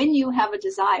that when you have a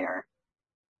desire,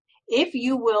 if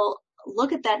you will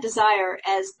look at that desire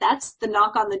as that's the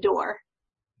knock on the door,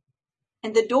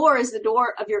 and the door is the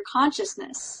door of your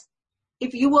consciousness,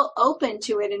 if you will open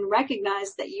to it and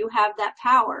recognize that you have that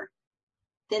power,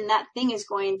 then that thing is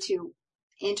going to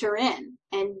enter in,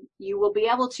 and you will be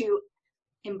able to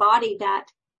embody that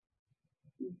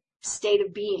state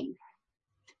of being.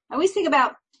 I always think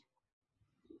about,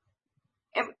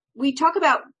 we talk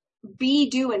about be,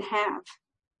 do, and have.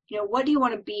 What do you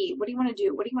want to be? What do you want to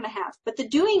do? What do you want to have? But the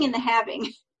doing and the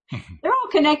having, they're all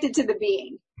connected to the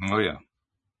being. Oh, yeah.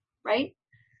 Right?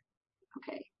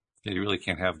 Okay. Yeah, you really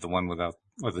can't have the one without,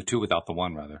 or the two without the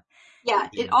one, rather. Yeah,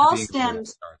 it all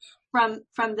stems from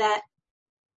that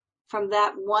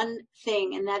one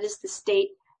thing, and that is the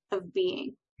state of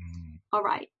being. Mm. All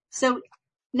right. So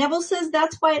Neville says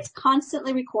that's why it's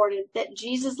constantly recorded that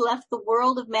Jesus left the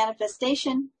world of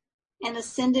manifestation and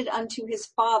ascended unto his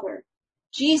Father.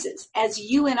 Jesus, as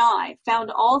you and I,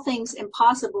 found all things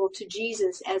impossible to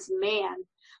Jesus as man,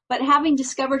 but having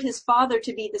discovered his Father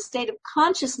to be the state of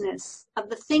consciousness of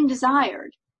the thing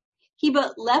desired, he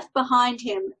but left behind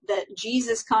him the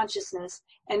Jesus consciousness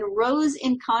and rose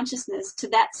in consciousness to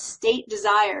that state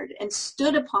desired and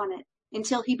stood upon it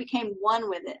until he became one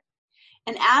with it.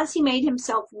 And as he made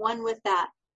himself one with that,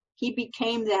 he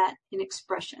became that in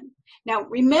expression. Now,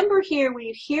 remember here, when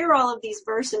you hear all of these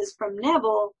verses from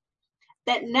Neville,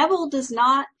 that Neville does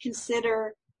not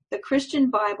consider the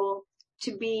Christian Bible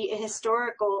to be a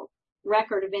historical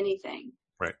record of anything.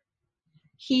 Right.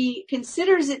 He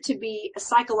considers it to be a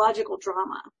psychological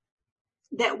drama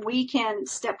that we can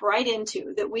step right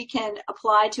into, that we can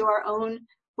apply to our own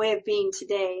way of being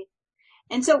today.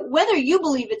 And so whether you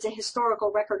believe it's a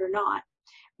historical record or not,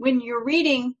 when you're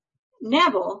reading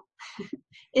Neville,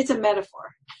 it's a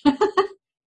metaphor.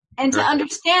 And to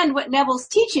understand what Neville's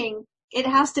teaching, it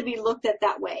has to be looked at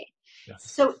that way.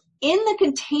 Yes. So in the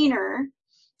container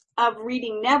of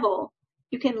reading Neville,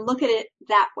 you can look at it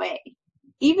that way,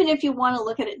 even if you want to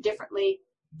look at it differently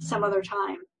some other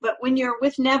time. But when you're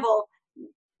with Neville,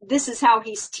 this is how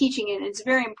he's teaching it. And it's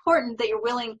very important that you're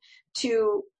willing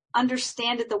to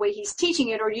understand it the way he's teaching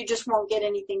it, or you just won't get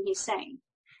anything he's saying.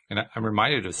 And I'm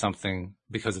reminded of something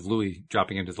because of Louis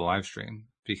dropping into the live stream.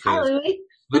 Because hi, Louis.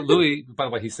 Louis, by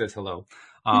the way, he says hello.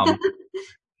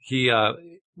 He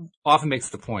often makes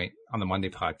the point on the Monday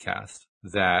podcast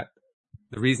that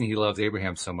the reason he loves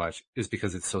Abraham so much is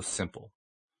because it's so simple.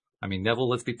 I mean, Neville,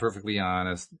 let's be perfectly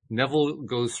honest. Neville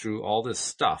goes through all this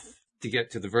stuff to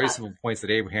get to the very simple points that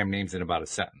Abraham names in about a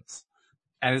sentence.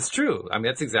 And it's true. I mean,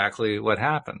 that's exactly what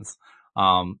happens.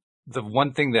 The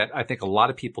one thing that I think a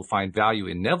lot of people find value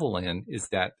in Neville in is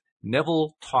that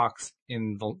Neville talks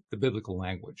in the biblical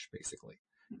language, basically.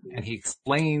 Mm-hmm. And he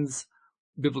explains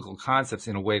biblical concepts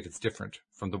in a way that's different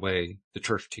from the way the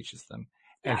church teaches them,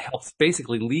 and helps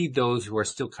basically lead those who are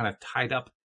still kind of tied up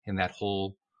in that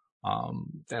whole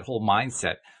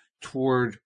mindset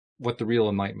toward what the real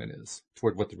enlightenment is,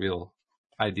 toward what the real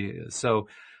idea is. So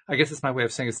I guess it's my way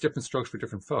of saying it's different strokes for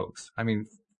different folks. I mean,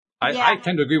 I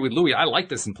tend to agree with Louis. I like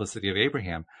the simplicity of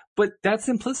Abraham, but that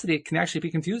simplicity can actually be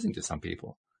confusing to some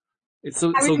people.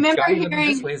 So guiding them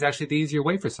this way is actually the easier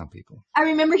way for some people. I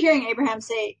remember hearing Abraham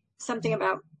say something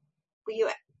about,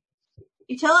 well,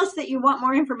 you tell us that you want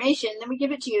more information, then we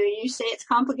give it to you, and you say it's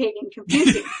complicated and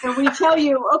confusing. So we tell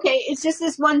you, okay, it's just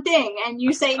this one thing, and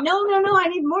you say, no, I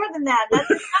need more than that. That's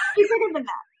bigger than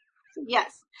that. So,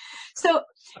 yes. So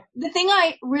the thing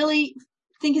I really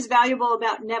think is valuable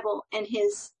about Neville and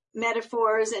his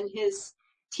metaphors and his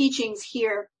teachings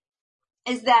here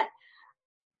is that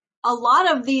a lot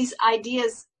of these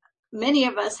ideas, many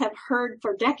of us have heard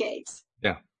for decades.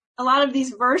 Yeah. A lot of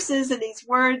these verses and these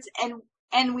words,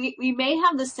 and we may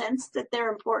have the sense that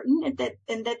they're important and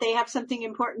that they have something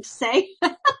important to say.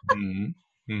 Mm-hmm.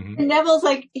 Mm-hmm. And Neville's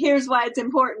like, here's why it's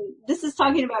important. This is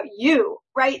talking about you,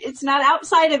 right? It's not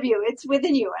outside of you. It's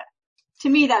within you. To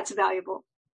me, that's valuable.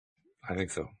 I think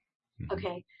so. Mm-hmm.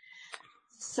 Okay.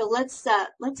 So let's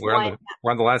we're on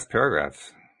the last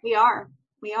paragraph. We are.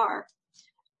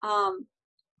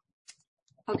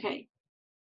 Okay.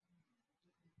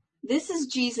 This is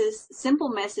Jesus' simple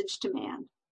message to man.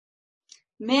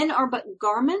 Men are but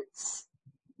garments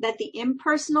that the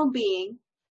impersonal being,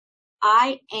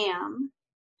 I am,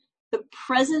 the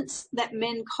presence that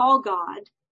men call God,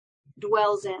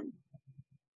 dwells in.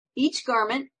 Each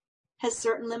garment has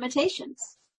certain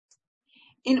limitations.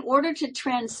 In order to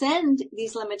transcend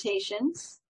these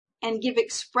limitations and give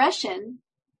expression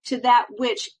to that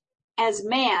which, as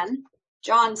man,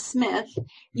 John Smith,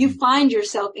 you find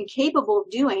yourself incapable of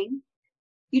doing,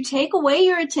 you take away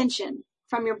your attention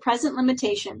from your present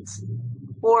limitations,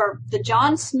 or the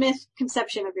John Smith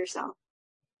conception of yourself,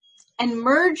 and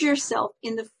merge yourself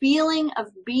in the feeling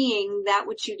of being that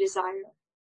which you desire.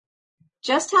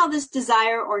 Just how this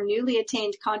desire or newly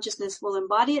attained consciousness will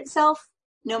embody itself,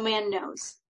 no man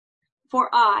knows. For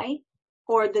I,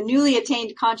 or the newly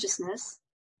attained consciousness,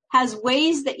 has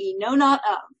ways that ye know not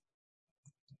of.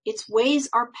 Its ways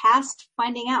are past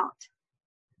finding out.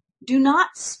 Do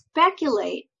not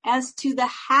speculate as to the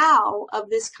how of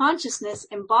this consciousness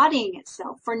embodying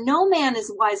itself, for no man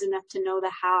is wise enough to know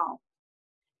the how.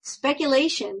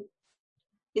 Speculation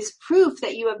is proof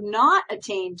that you have not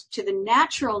attained to the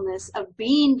naturalness of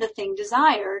being the thing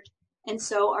desired, and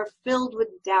so are filled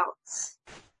with doubts.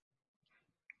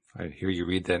 I hear you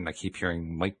read that, and I keep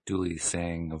hearing Mike Dooley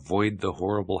saying, avoid the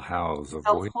horrible hows.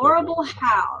 Avoid the horrible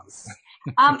hows.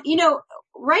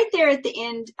 Right there at the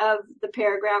end of the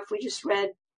paragraph we just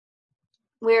read,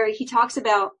 where he talks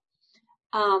about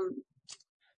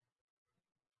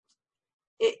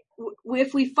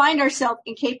if we find ourselves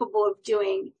incapable of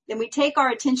doing, then we take our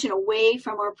attention away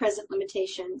from our present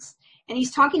limitations. And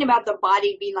he's talking about the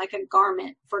body being like a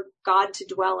garment for God to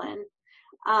dwell in.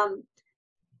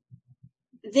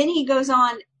 Then he goes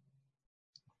on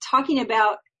talking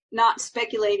about not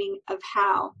speculating of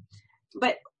how.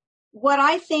 But what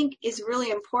I think is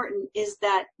really important is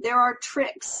that there are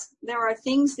tricks, there are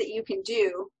things that you can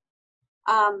do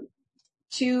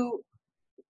to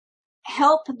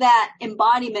help that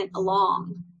embodiment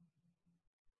along.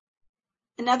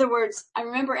 In other words, I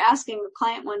remember asking a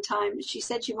client one time, she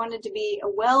said she wanted to be a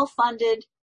well-funded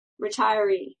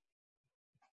retiree.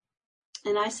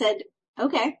 And I said,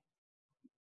 okay.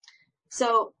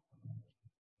 So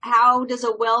how does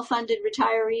a well-funded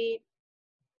retiree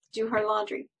do her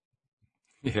laundry?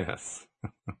 Yes.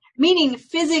 Meaning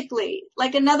physically,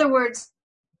 like in other words,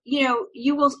 you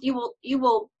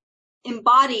will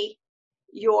embody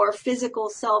your physical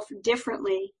self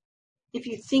differently if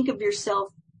you think of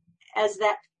yourself as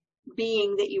that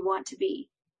being that you want to be.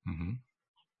 Mm-hmm.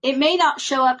 It may not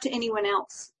show up to anyone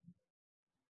else,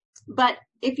 but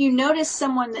if you notice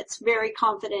someone that's very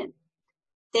confident,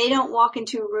 they don't walk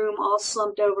into a room all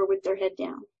slumped over with their head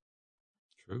down.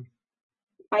 True.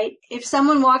 Right? If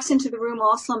someone walks into the room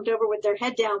all slumped over with their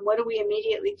head down, what do we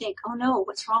immediately think? Oh no,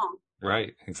 what's wrong?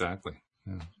 Right, exactly.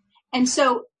 Yeah. And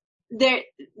so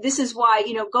this is why,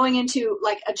 going into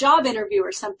like a job interview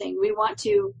or something, we want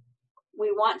to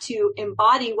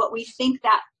embody what we think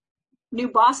that new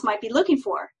boss might be looking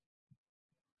for.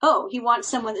 Oh, he wants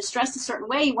someone that's dressed a certain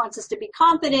way. He wants us to be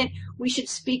confident. We should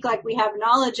speak like we have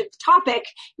knowledge of the topic,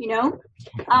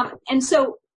 And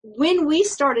so when we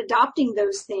start adopting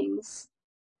those things,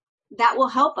 that will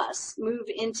help us move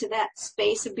into that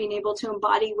space of being able to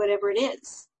embody whatever it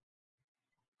is.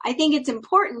 I think it's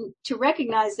important to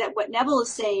recognize that what Neville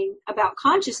is saying about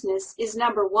consciousness is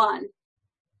number one,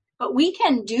 but we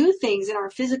can do things in our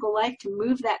physical life to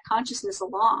move that consciousness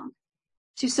along,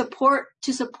 to support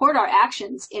our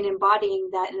actions in embodying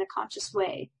that in a conscious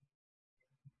way.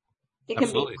 It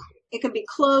can be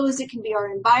clothes, it can be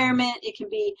our environment, it can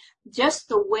be just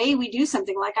the way we do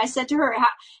something. Like I said to her,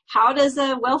 how does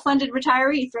a well-funded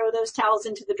retiree throw those towels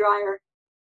into the dryer?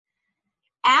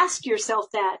 Ask yourself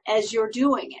that as you're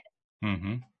doing it.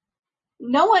 Mm-hmm.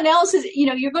 No one else is,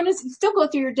 you're going to still go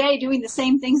through your day doing the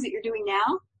same things that you're doing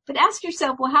now, but ask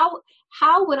yourself, well,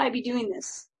 how would I be doing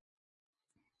this?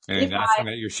 And that's when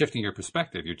you're shifting your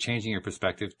perspective. You're changing your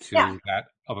perspective to that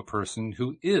of a person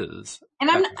who is.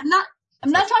 And I'm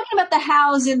I'm not talking about the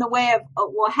hows in the way of,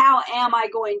 well, how am I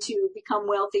going to become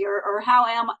wealthy, or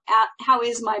how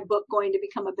is my book going to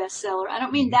become a bestseller? I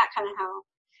don't mean that kind of how,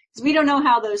 because we don't know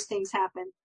how those things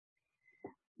happen.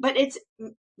 But it's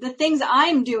the things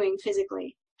I'm doing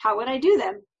physically. How would I do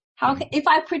them? If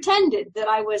I pretended that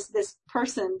I was this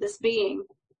person, this being,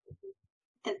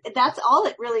 and that's all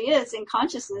it really is in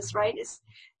consciousness, right? Is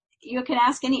you can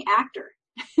ask any actor.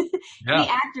 Any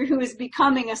actor who is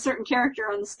becoming a certain character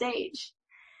on the stage.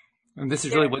 And this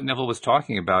is really what Neville was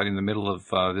talking about in the middle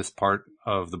of this part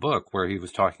of the book, where he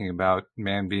was talking about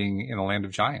man being in a land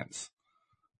of giants.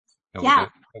 That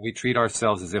we treat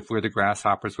ourselves as if we're the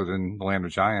grasshoppers within the land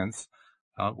of giants.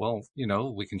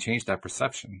 We can change that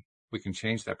perception. We can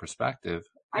change that perspective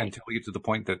until we get to the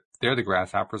point that they're the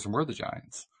grasshoppers and we're the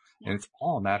giants. And it's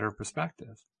all a matter of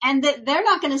perspective. And that they're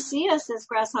not going to see us as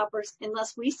grasshoppers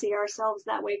unless we see ourselves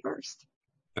that way first.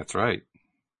 That's right.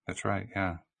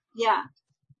 Yeah. Yeah.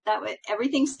 That way,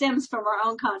 everything stems from our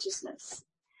own consciousness.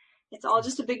 It's all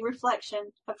just a big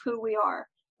reflection of who we are,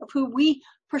 of who we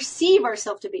perceive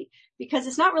ourselves to be. Because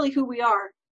it's not really who we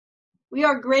are. We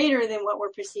are greater than what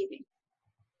we're perceiving.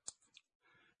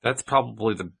 That's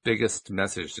probably the biggest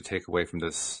message to take away from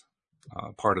this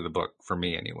part of the book, for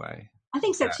me anyway. I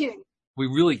think so too. We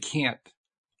really can't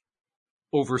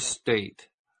overstate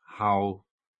how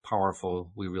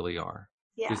powerful we really are.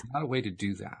 Yeah. There's not a way to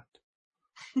do that.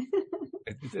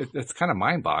 It's kind of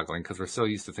mind-boggling because we're so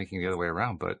used to thinking the other way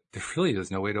around, but there really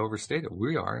is no way to overstate it.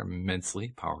 We are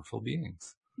immensely powerful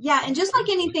beings. Yeah, and just like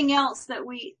anything else that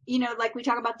we, like we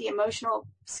talk about the emotional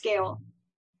scale,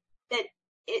 that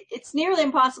it's nearly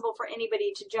impossible for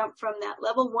anybody to jump from that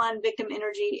level 1 victim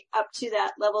energy up to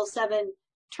that level 7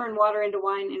 turn water into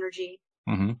wine energy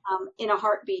in a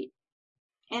heartbeat.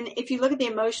 And if you look at the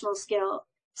emotional scale,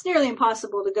 it's nearly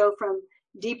impossible to go from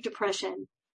deep depression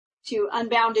to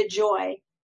unbounded joy,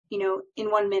 in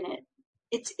 1 minute.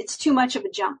 It's too much of a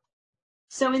jump.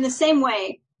 So in the same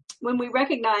way, when we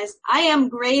recognize I am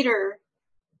greater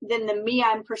than the me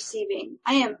I'm perceiving,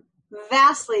 I am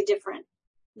vastly different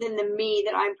than the me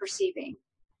that I'm perceiving.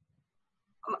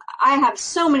 I have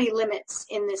so many limits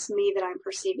in this me that I'm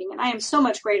perceiving, and I am so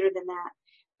much greater than that.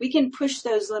 We can push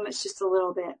those limits just a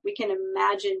little bit. We can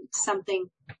imagine something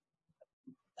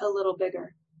a little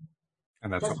bigger.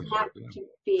 And that's what we have to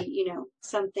be,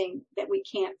 something that we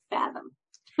can't fathom.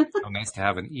 So nice to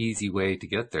have an easy way to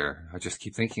get there. I just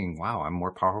keep thinking, wow, I'm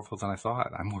more powerful than I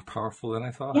thought.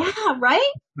 Yeah,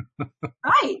 right?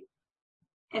 Right.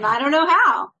 And I don't know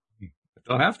how. I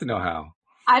don't have to know how.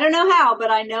 I don't know how,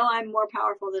 but I know I'm more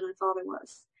powerful than I thought I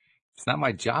was. It's not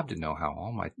my job to know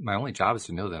how. My only job is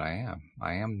to know that I am.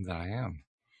 I am that I am.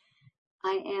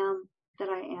 I am that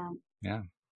I am. Yeah.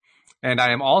 And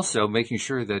I am also making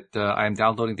sure that I am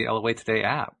downloading the LOA Today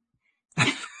app.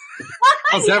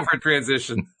 How's that for a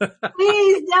transition?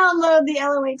 Please download the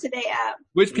LOA Today app.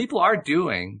 Which people are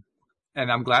doing,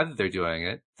 and I'm glad that they're doing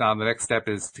it. The next step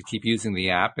is to keep using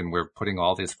the app, and we're putting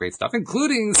all this great stuff,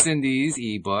 including Cindy's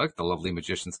ebook, The Lovely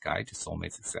Magician's Guide to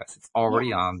Soulmate Success. It's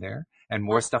already on there, and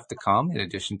more stuff to come, in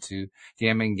addition to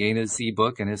Dan Mangaina's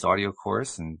ebook and his audio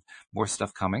course, and more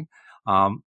stuff coming.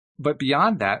 But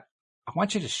beyond that, I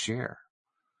want you to share.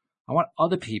 I want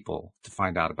other people to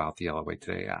find out about the LOA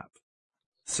Today app.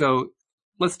 So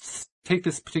let's take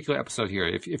this particular episode here.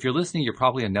 If you're listening, you're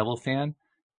probably a Neville fan.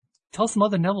 Tell some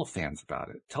other Neville fans about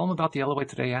it. Tell them about the LOA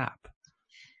Today app.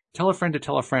 Tell a friend to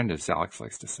tell a friend, as Alex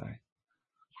likes to say.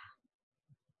 Yeah.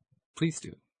 Please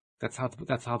do. That's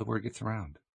how the word gets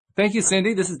around. Thank you,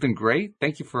 Cindy. This has been great.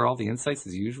 Thank you for all the insights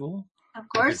as usual. Of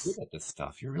course. You're good at this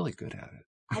stuff. You're really good at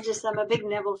it. I'm a big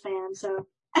Neville fan, so.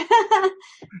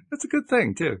 That's a good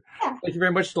thing, too. Yeah. Thank you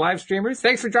very much to live streamers.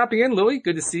 Thanks for dropping in, Louie.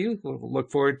 Good to see you. We'll look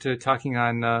forward to talking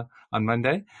on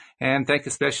Monday. And thank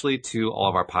especially to all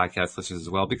of our podcast listeners as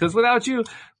well, because without you,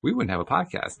 we wouldn't have a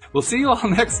podcast. We'll see you all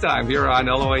next time here on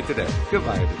LOA Today.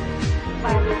 Goodbye, everybody.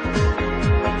 Bye.